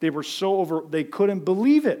joy. They were they couldn't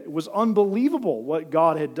believe it. It was unbelievable what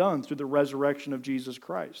God had done through the resurrection of Jesus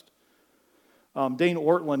Christ. Dane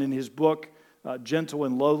Ortland, in his book, Gentle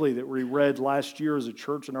and Lowly, that we read last year as a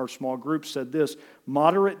church in our small group, said this: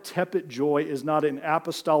 moderate, tepid joy is not an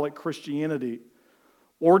apostolic Christianity.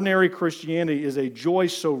 Ordinary Christianity is a joy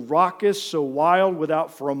so raucous, so wild,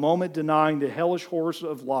 without for a moment denying the hellish horrors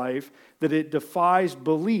of life, that it defies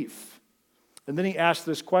belief. And then he asked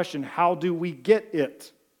this question: how do we get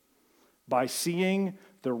it? By seeing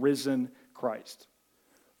the risen Christ.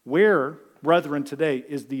 Where, brethren, today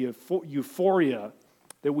is the euphoria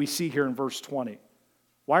that we see here in verse 20?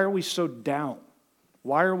 Why are we so down?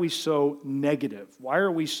 Why are we so negative? Why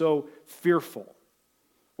are we so fearful?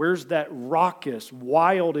 Where's that raucous,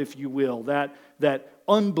 wild, if you will, that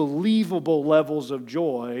unbelievable levels of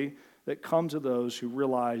joy that come to those who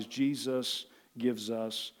realize Jesus gives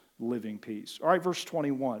us living peace? All right, verse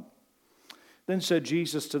 21. Then said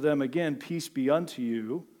Jesus to them again, peace be unto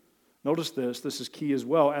you. Notice this is key as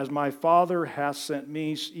well. As my Father hath sent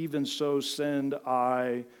me, even so send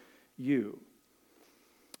I you.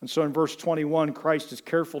 And so in verse 21, Christ is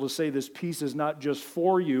careful to say this peace is not just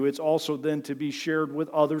for you, it's also then to be shared with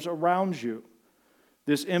others around you.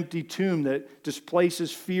 This empty tomb that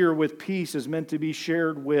displaces fear with peace is meant to be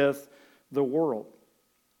shared with the world.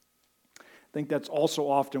 I think that's also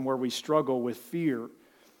often where we struggle with fear.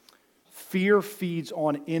 Fear feeds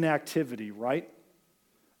on inactivity, right?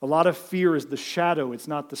 A lot of fear is the shadow, it's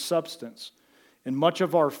not the substance. And much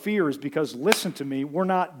of our fear is because, listen to me, we're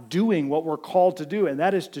not doing what we're called to do, and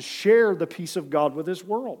that is to share the peace of God with this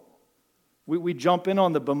world. We jump in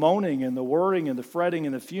on the bemoaning and the worrying and the fretting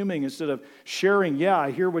and the fuming instead of sharing, yeah, I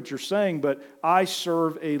hear what you're saying, but I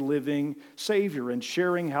serve a living Savior, and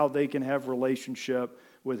sharing how they can have relationship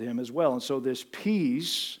with Him as well. And so this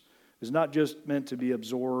peace is not just meant to be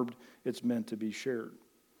absorbed, it's meant to be shared.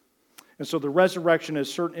 And so the resurrection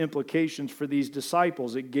has certain implications for these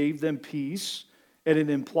disciples. It gave them peace, and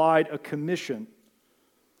it implied a commission.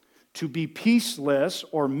 To be peaceless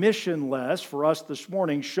or missionless for us this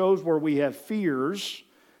morning shows where we have fears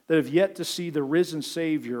that have yet to see the risen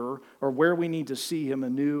Savior, or where we need to see Him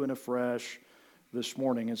anew and afresh this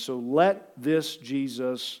morning. And so let this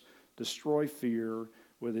Jesus destroy fear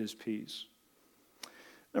with His peace.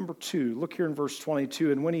 Number 2, look here in verse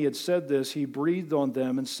 22. And when He had said this, He breathed on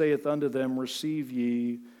them and saith unto them, receive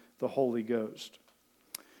ye the Holy Ghost.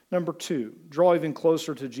 Number 2, draw even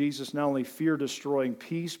closer to Jesus, not only fear-destroying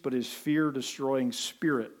peace, but His fear-destroying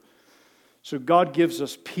spirit. So God gives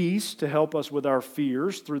us peace to help us with our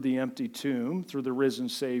fears through the empty tomb, through the risen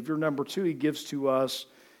Savior. Number 2, He gives to us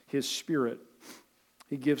His Spirit.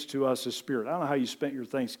 He gives to us His Spirit. I don't know how you spent your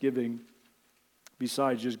Thanksgiving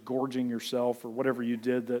besides just gorging yourself or whatever you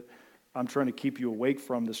did that I'm trying to keep you awake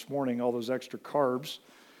from this morning, all those extra carbs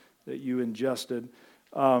that you ingested.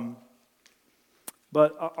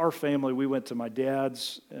 But our family, we went to my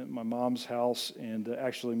dad's and my mom's house, and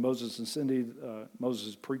actually Moses and Cindy, Moses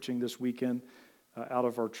is preaching this weekend out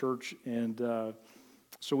of our church, and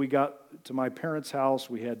so we got to my parents' house,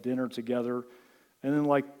 we had dinner together, and then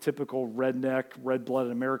like typical redneck,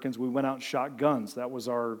 red-blooded Americans, we went out and shot guns. That was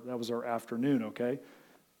our afternoon, okay?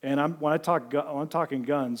 And when I'm talking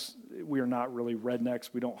guns, we are not really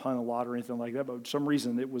rednecks. We don't hunt a lot or anything like that, but for some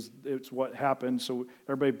reason it's what happened. So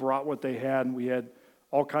everybody brought what they had, and we had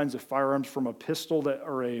all kinds of firearms, from a pistol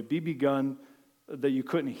or a BB gun that you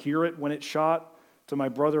couldn't hear it when it shot, to my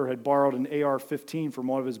brother had borrowed an AR-15 from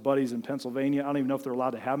one of his buddies in Pennsylvania. I don't even know if they're allowed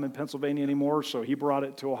to have them in Pennsylvania anymore, so he brought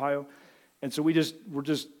it to Ohio. And so we're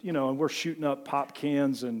and we're shooting up pop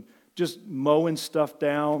cans and just mowing stuff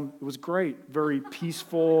down. It was great, very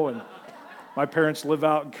peaceful. And my parents live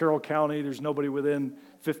out in Carroll County. There's nobody within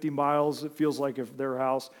 50 miles, it feels like, of their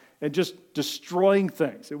house. And just destroying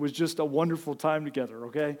things. It was just a wonderful time together,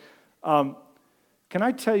 okay? Can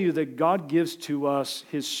I tell you that God gives to us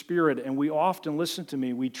His Spirit, and we often, listen to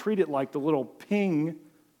me, we treat it like the little ping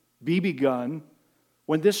BB gun,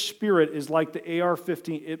 when this Spirit is like the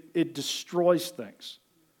AR-15, it destroys things.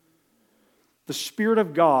 The Spirit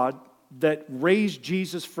of God that raised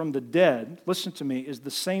Jesus from the dead, listen to me, is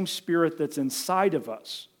the same Spirit that's inside of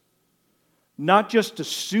us. not just to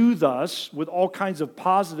soothe us with all kinds of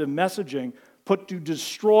positive messaging, but to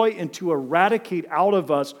destroy and to eradicate out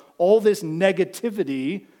of us all this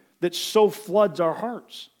negativity that so floods our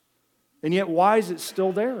hearts. And yet, why is it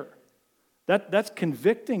still there? That's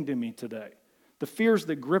convicting to me today. The fears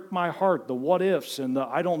that grip my heart, the what ifs and the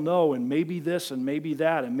I don't know and maybe this and maybe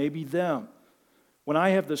that and maybe them. When I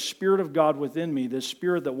have the Spirit of God within me, this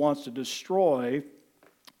Spirit that wants to destroy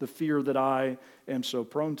the fear that I am so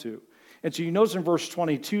prone to. And so you notice in verse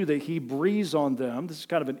 22 that he breathes on them. This is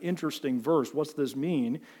kind of an interesting verse. What's this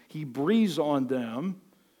mean? He breathes on them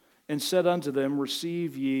and said unto them,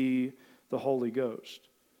 receive ye the Holy Ghost.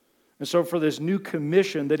 And so for this new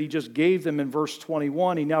commission that he just gave them in verse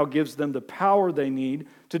 21, he now gives them the power they need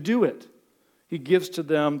to do it. He gives to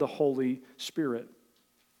them the Holy Spirit.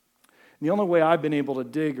 And the only way I've been able to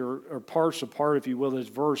dig or parse apart, if you will, this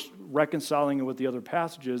verse, reconciling it with the other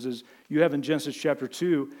passages, is you have in Genesis chapter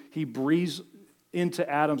 2, he breathes into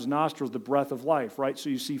Adam's nostrils the breath of life, right? So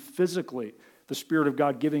you see physically the Spirit of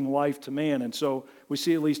God giving life to man. And so we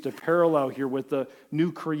see at least a parallel here with the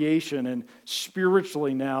new creation, and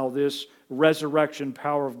spiritually now this resurrection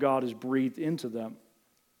power of God is breathed into them.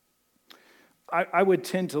 I would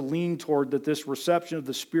tend to lean toward that this reception of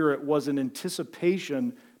the Spirit was an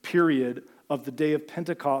anticipation period of the day of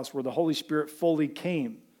Pentecost where the Holy Spirit fully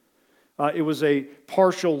came. It was a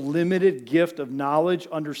partial, limited gift of knowledge,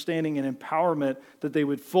 understanding, and empowerment that they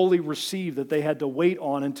would fully receive, that they had to wait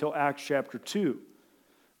on until Acts chapter 2.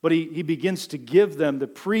 But he begins to give them the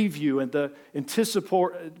preview and the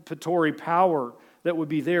anticipatory power that would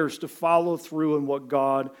be theirs to follow through in what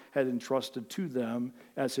God had entrusted to them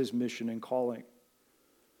as his mission and calling.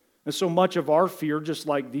 And so much of our fear, just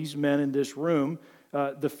like these men in this room,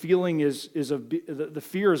 the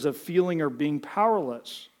fear is of feeling or being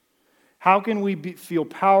powerless. How can we feel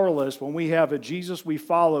powerless when we have a Jesus we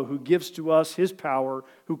follow who gives to us his power,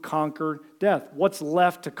 who conquered death? What's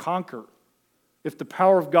left to conquer? If the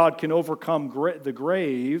power of God can overcome the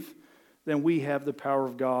grave, then we have the power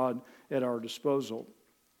of God at our disposal.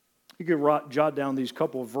 You could jot down these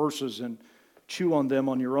couple of verses and chew on them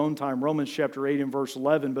on your own time. Romans chapter 8 and verse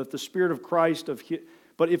 11,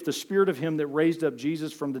 But if the Spirit of him that raised up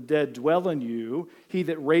Jesus from the dead dwell in you, he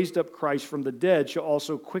that raised up Christ from the dead shall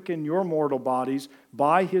also quicken your mortal bodies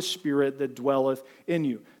by his Spirit that dwelleth in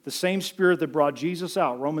you. The same Spirit that brought Jesus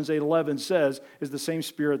out, Romans 8:11 says, is the same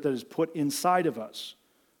Spirit that is put inside of us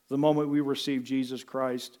the moment we receive Jesus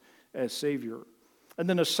Christ as Savior. And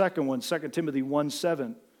then a second one, 2 Timothy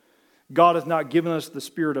 1:7. God hath not given us the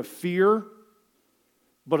spirit of fear,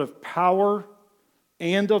 but of power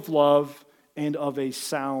and of love and of a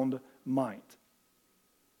sound mind.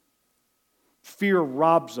 Fear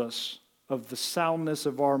robs us of the soundness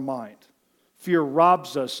of our mind. Fear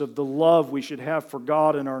robs us of the love we should have for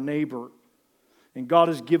God and our neighbor. And God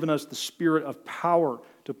has given us the spirit of power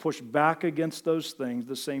to push back against those things,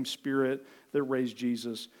 the same Spirit that raised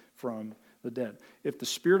Jesus from the dead. If the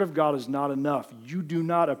Spirit of God is not enough, you do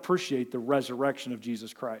not appreciate the resurrection of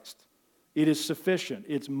Jesus Christ. It is sufficient.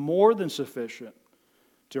 It's more than sufficient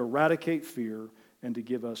to eradicate fear and to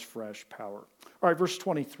give us fresh power. All right, verse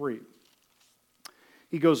 23.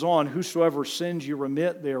 He goes on, Whosoever sins you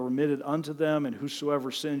remit, they are remitted unto them, and whosoever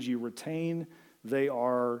sins you retain, they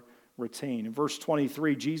are retained. In verse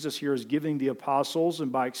 23, Jesus here is giving the apostles,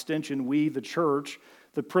 and by extension we, the church,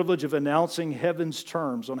 the privilege of announcing heaven's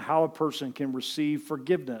terms on how a person can receive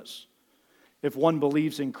forgiveness. If one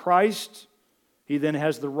believes in Christ, he then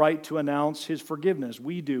has the right to announce his forgiveness.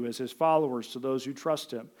 We do as his followers to those who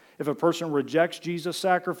trust him. If a person rejects Jesus'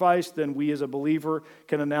 sacrifice, then we as a believer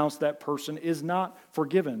can announce that person is not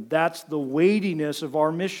forgiven. That's the weightiness of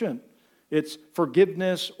our mission. It's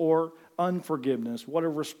forgiveness or unforgiveness. What a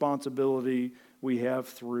responsibility we have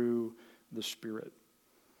through the Spirit.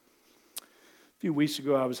 A few weeks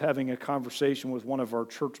ago, I was having a conversation with one of our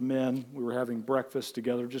church men. We were having breakfast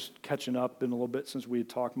together, just catching up in a little bit since we had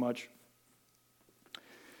talked much.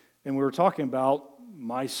 And we were talking about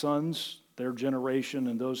my sons, their generation,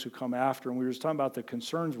 and those who come after. And we were just talking about the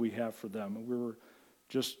concerns we have for them. And we were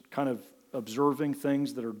just kind of observing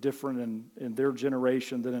things that are different in their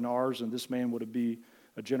generation than in ours. And this man would be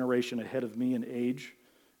a generation ahead of me in age,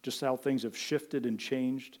 just how things have shifted and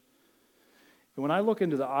changed. And when I look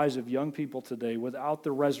into the eyes of young people today, without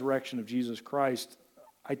the resurrection of Jesus Christ,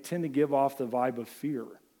 I tend to give off the vibe of fear.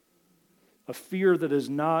 A fear that is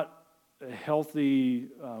not a healthy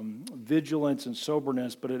vigilance and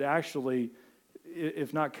soberness, but it actually,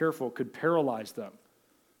 if not careful, could paralyze them,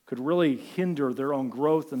 could really hinder their own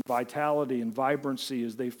growth and vitality and vibrancy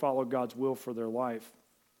as they follow God's will for their life.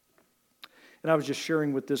 And I was just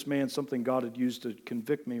sharing with this man something God had used to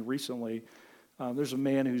convict me recently. There's a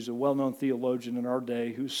man who's a well-known theologian in our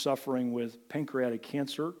day who's suffering with pancreatic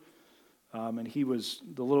cancer. And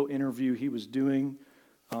the little interview he was doing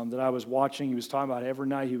that I was watching, he was talking about every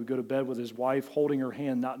night he would go to bed with his wife, holding her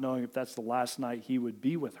hand, not knowing if that's the last night he would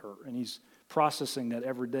be with her. And he's processing that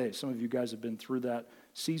every day. Some of you guys have been through that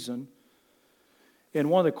season. And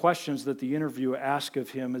one of the questions that the interviewer asked of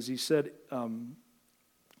him is he said,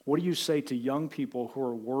 what do you say to young people who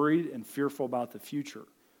are worried and fearful about the future?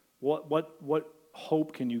 What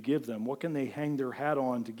hope can you give them? What can they hang their hat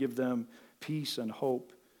on to give them peace and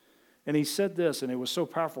hope? And he said this, and it was so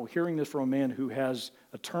powerful, hearing this from a man who has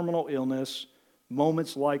a terminal illness,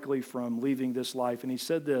 moments likely from leaving this life. And he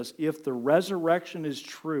said this, if the resurrection is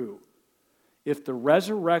true,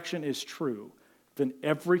 then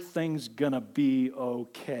everything's going to be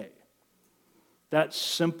okay. That's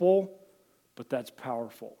simple, but that's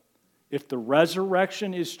powerful. If the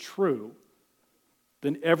resurrection is true,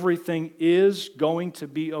 then everything is going to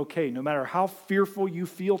be okay, no matter how fearful you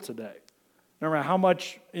feel today. No matter how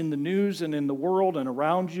much in the news and in the world and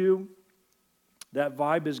around you that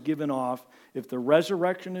vibe is given off, if the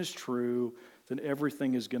resurrection is true, then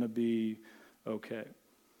everything is going to be okay.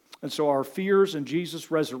 And so our fears and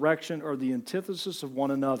Jesus' resurrection are the antithesis of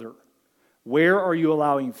one another. Where are you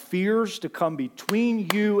allowing fears to come between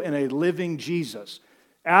you and a living Jesus?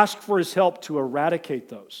 Ask for his help to eradicate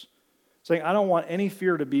those. Saying, I don't want any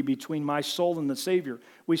fear to be between my soul and the Savior.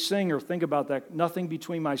 We sing or think about that, nothing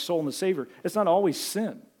between my soul and the Savior. It's not always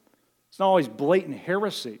sin. It's not always blatant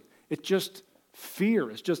heresy. It's just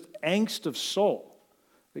fear. It's just angst of soul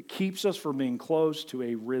that keeps us from being close to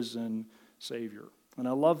a risen Savior. And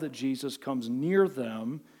I love that Jesus comes near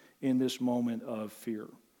them in this moment of fear.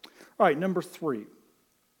 All right, number 3.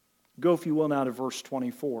 Go, if you will, now to verse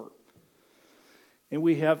 24. And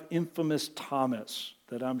we have infamous Thomas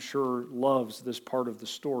that I'm sure loves this part of the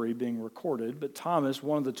story being recorded. But Thomas,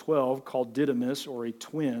 one of the 12, called Didymus, or a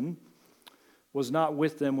twin, was not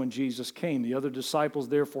with them when Jesus came. The other disciples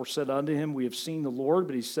therefore said unto him, we have seen the Lord.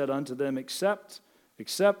 But he said unto them, except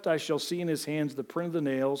I shall see in his hands the print of the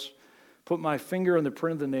nails, put my finger in the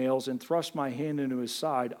print of the nails, and thrust my hand into his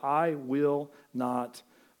side, I will not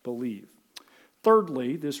believe.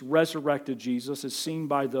 Thirdly, this resurrected Jesus is seen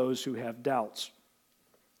by those who have doubts.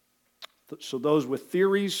 So those with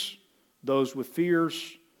theories, those with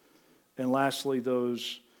fears, and lastly,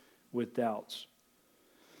 those with doubts.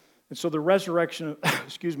 And so the resurrection,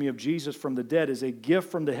 of Jesus from the dead is a gift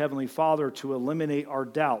from the Heavenly Father to eliminate our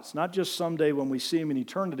doubts. Not just someday when we see him in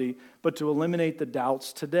eternity, but to eliminate the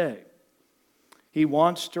doubts today. He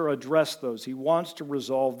wants to address those. He wants to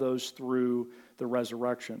resolve those through the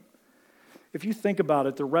resurrection. If you think about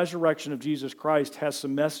it, the resurrection of Jesus Christ has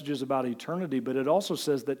some messages about eternity, but it also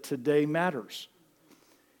says that today matters.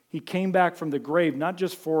 He came back from the grave, not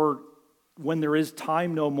just for when there is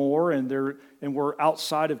time no more and we're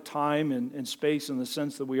outside of time and space in the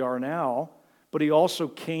sense that we are now, but he also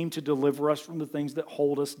came to deliver us from the things that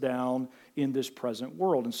hold us down in this present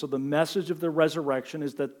world. And so the message of the resurrection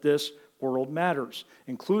is that this world matters,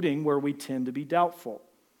 including where we tend to be doubtful.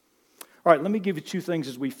 All right, let me give you 2 things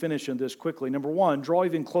as we finish on this quickly. Number 1, draw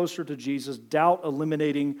even closer to Jesus,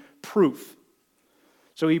 doubt-eliminating proof.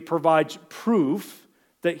 So he provides proof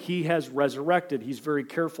that he has resurrected. He's very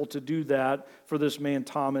careful to do that for this man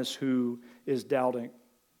Thomas who is doubting.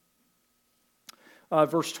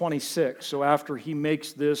 Verse 26, so after he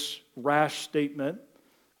makes this rash statement,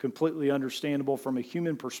 completely understandable from a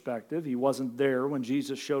human perspective, he wasn't there when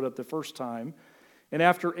Jesus showed up the first time. And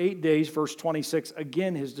after 8 days, verse 26,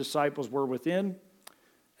 again his disciples were within,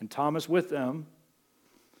 and Thomas with them.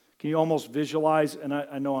 Can you almost visualize, and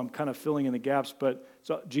I know I'm kind of filling in the gaps, but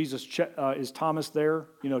so Jesus, is Thomas there,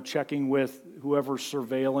 checking with whoever's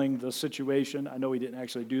surveilling the situation? I know he didn't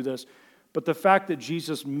actually do this, but the fact that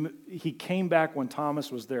Jesus, he came back when Thomas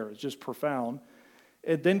was there is just profound.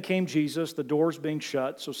 And then came Jesus, the doors being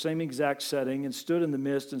shut, so same exact setting, and stood in the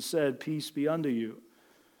midst and said, peace be unto you.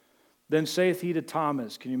 Then saith he to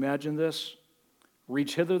Thomas, can you imagine this?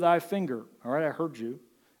 Reach hither thy finger. All right, I heard you.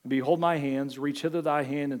 And behold my hands, reach hither thy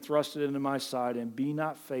hand and thrust it into my side, and be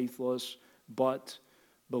not faithless, but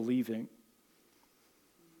believing.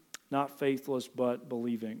 Not faithless, but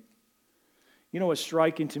believing. You know what's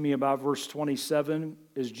striking to me about verse 27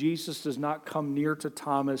 is Jesus does not come near to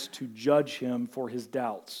Thomas to judge him for his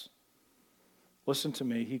doubts. Listen to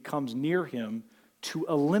me. He comes near him to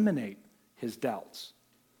eliminate his doubts.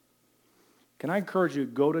 Can I encourage you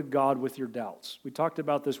to go to God with your doubts? We talked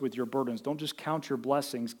about this with your burdens. Don't just count your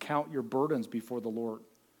blessings, count your burdens before the Lord.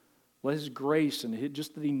 Let his grace and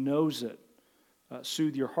just that he knows it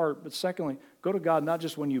soothe your heart. But secondly, go to God not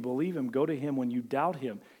just when you believe Him, go to Him when you doubt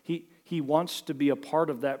Him. He wants to be a part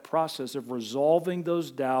of that process of resolving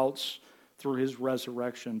those doubts through His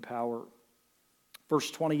resurrection power.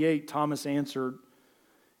 Verse 28, Thomas answered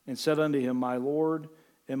and said unto Him, My Lord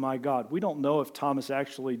and my God. We don't know if Thomas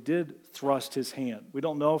actually did thrust his hand. We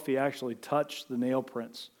don't know if he actually touched the nail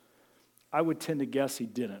prints. I would tend to guess he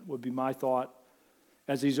didn't, would be my thought.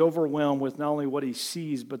 As he's overwhelmed with not only what he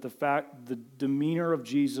sees, but the demeanor of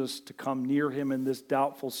Jesus to come near him in this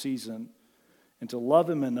doubtful season and to love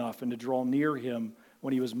him enough and to draw near him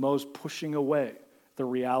when he was most pushing away the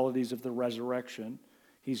realities of the resurrection.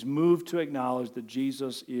 He's moved to acknowledge that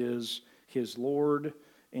Jesus is his Lord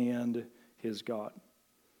and his God.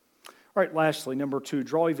 All right, lastly, number 2,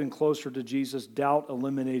 draw even closer to Jesus, doubt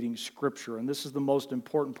eliminating Scripture. And this is the most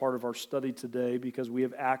important part of our study today because we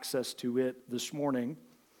have access to it this morning.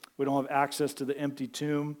 We don't have access to the empty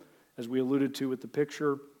tomb, as we alluded to with the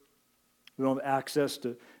picture. We don't have access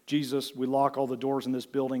to Jesus. We lock all the doors in this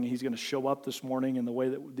building, and He's going to show up this morning in the way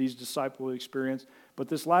that these disciples experienced. But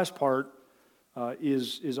this last part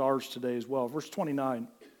is ours today as well. Verse 29.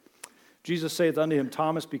 Jesus saith unto him,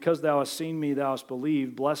 Thomas, because thou hast seen me, thou hast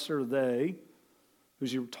believed. Blessed are they,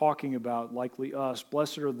 who's he talking about, likely us.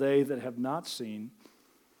 Blessed are they that have not seen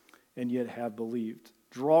and yet have believed.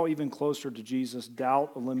 Draw even closer to Jesus,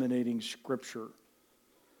 doubt eliminating Scripture.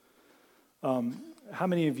 How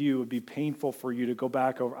many of you, it would be painful for you to go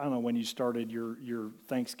back over, I don't know when you started your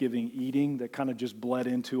Thanksgiving eating that kind of just bled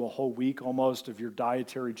into a whole week almost of your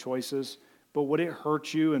dietary choices? But would it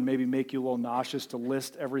hurt you and maybe make you a little nauseous to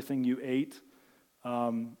list everything you ate?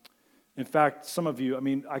 In fact, some of you,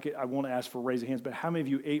 I won't ask for raise of hands, but how many of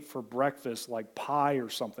you ate for breakfast like pie or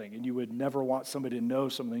something, and you would never want somebody to know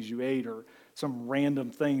some things you ate, or some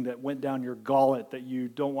random thing that went down your gullet that you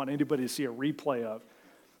don't want anybody to see a replay of?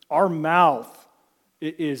 Our mouth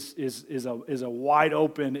is a wide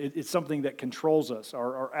open, it's something that controls us,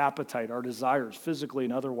 our appetite, our desires, physically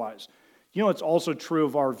and otherwise. You know, it's also true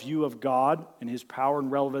of our view of God and His power and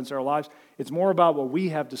relevance in our lives. It's more about what we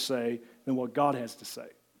have to say than what God has to say.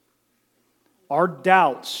 Our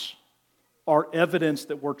doubts are evidence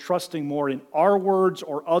that we're trusting more in our words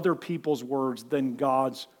or other people's words than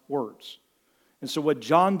God's words. And so what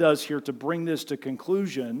John does here to bring this to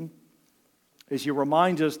conclusion is he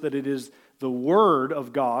reminds us that it is the Word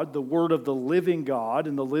of God, the Word of the living God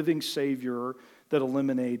and the living Savior that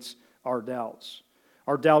eliminates our doubts.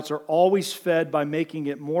 Our doubts are always fed by making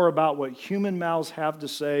it more about what human mouths have to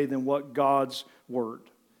say than what God's Word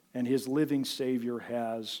and His living Savior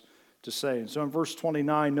has to say. And so in verse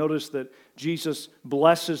 29, notice that Jesus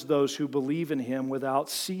blesses those who believe in Him without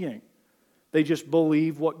seeing. They just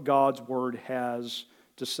believe what God's Word has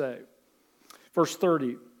to say. Verse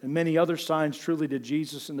 30, and many other signs truly did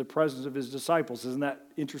Jesus in the presence of His disciples. Isn't that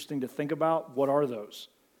interesting to think about? What are those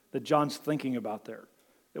that John's thinking about there,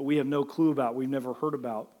 that we have no clue about, we've never heard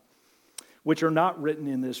about, which are not written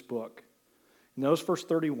in this book? Notice verse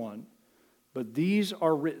 31, but these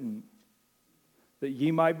are written that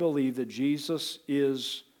ye might believe that Jesus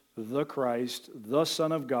is the Christ, the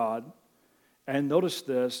Son of God, and notice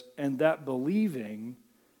this, and that believing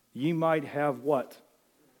ye might have what?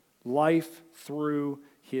 Life through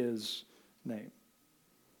His name.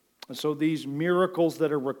 And so these miracles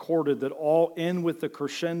that are recorded that all end with the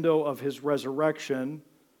crescendo of His resurrection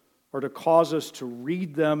are to cause us to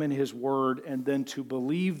read them in His Word and then to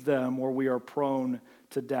believe them where we are prone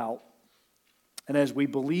to doubt. And as we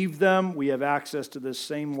believe them, we have access to this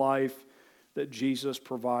same life that Jesus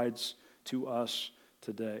provides to us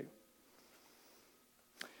today.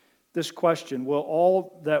 This question, with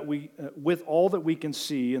all that we can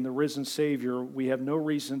see in the risen Savior, we have no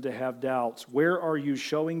reason to have doubts. Where are you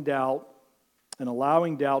showing doubt and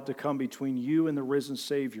allowing doubt to come between you and the risen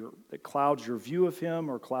Savior that clouds your view of Him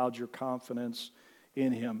or clouds your confidence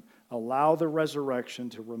in Him? Allow the resurrection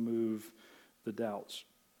to remove the doubts.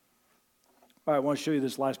 All right, I want to show you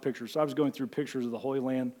this last picture. So I was going through pictures of the Holy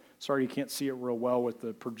Land. Sorry you can't see it real well with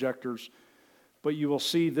the projectors. But you will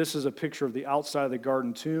see this is a picture of the outside of the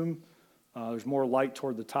garden tomb. There's more light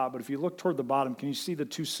toward the top. But if you look toward the bottom, can you see the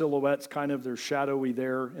two silhouettes kind of? They're shadowy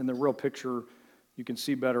there. In the real picture, you can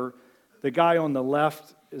see better. The guy on the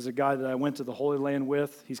left is a guy that I went to the Holy Land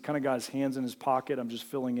with. He's kind of got his hands in his pocket. I'm just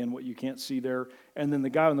filling in what you can't see there. And then the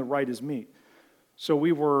guy on the right is me. So we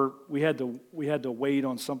had to wait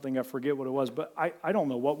on something. I forget what it was. But I don't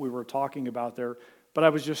know what we were talking about there. But I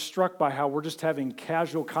was just struck by how we're just having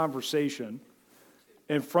casual conversation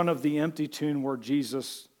in front of the empty tomb where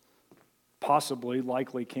Jesus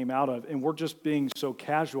likely came out of, and we're just being so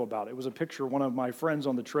casual about it. It was a picture one of my friends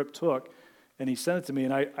on the trip took, and he sent it to me,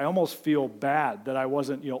 and I almost feel bad that I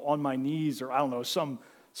wasn't, on my knees or I don't know, some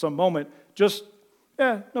moment. Just,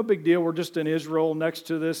 no big deal. We're just in Israel next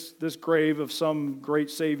to this grave of some great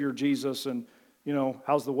Savior, Jesus, and,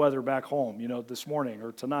 how's the weather back home, this morning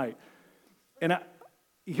or tonight? And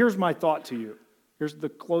here's my thought to you. Here's the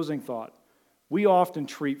closing thought. We often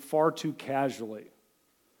treat far too casually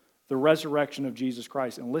the resurrection of Jesus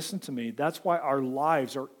Christ. And listen to me, that's why our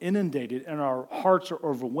lives are inundated and our hearts are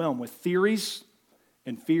overwhelmed with theories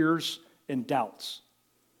and fears and doubts.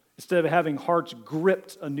 Instead of having hearts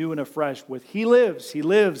gripped anew and afresh with He lives, He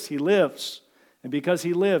lives, He lives. And because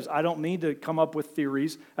He lives, I don't need to come up with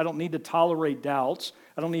theories. I don't need to tolerate doubts.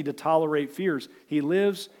 I don't need to tolerate fears. He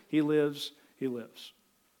lives, He lives, He lives.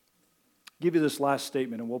 I'll give you this last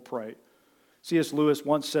statement and we'll pray. C.S. Lewis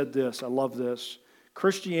once said this, I love this.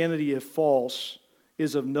 Christianity, if false,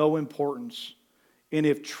 is of no importance, and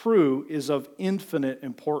if true, is of infinite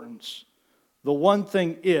importance. The one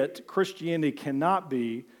thing Christianity cannot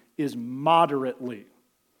be, is moderately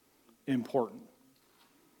important.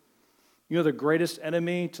 The greatest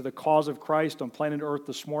enemy to the cause of Christ on planet Earth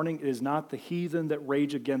this morning is not the heathen that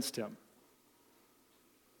rage against Him.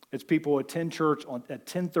 It's people who attend church at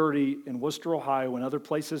 10:30 in Worcester, Ohio, and other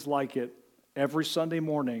places like it every Sunday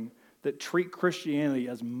morning that treat Christianity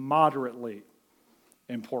as moderately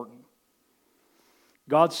important.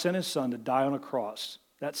 God sent His Son to die on a cross.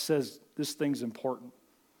 That says this thing's important.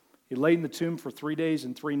 He laid in the tomb for 3 days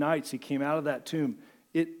and 3 nights. He came out of that tomb.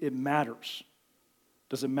 It matters.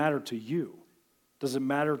 Does it matter to you? Does it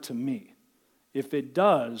matter to me? If it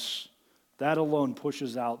does, that alone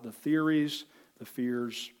pushes out the theories, the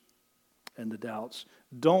fears, and the doubts.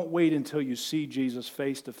 Don't wait until you see Jesus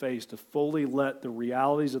face to face to fully let the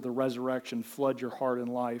realities of the resurrection flood your heart and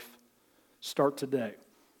life. Start today,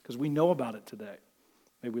 because we know about it today.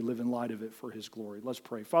 May we live in light of it for His glory. Let's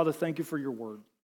pray. Father, thank You for Your word.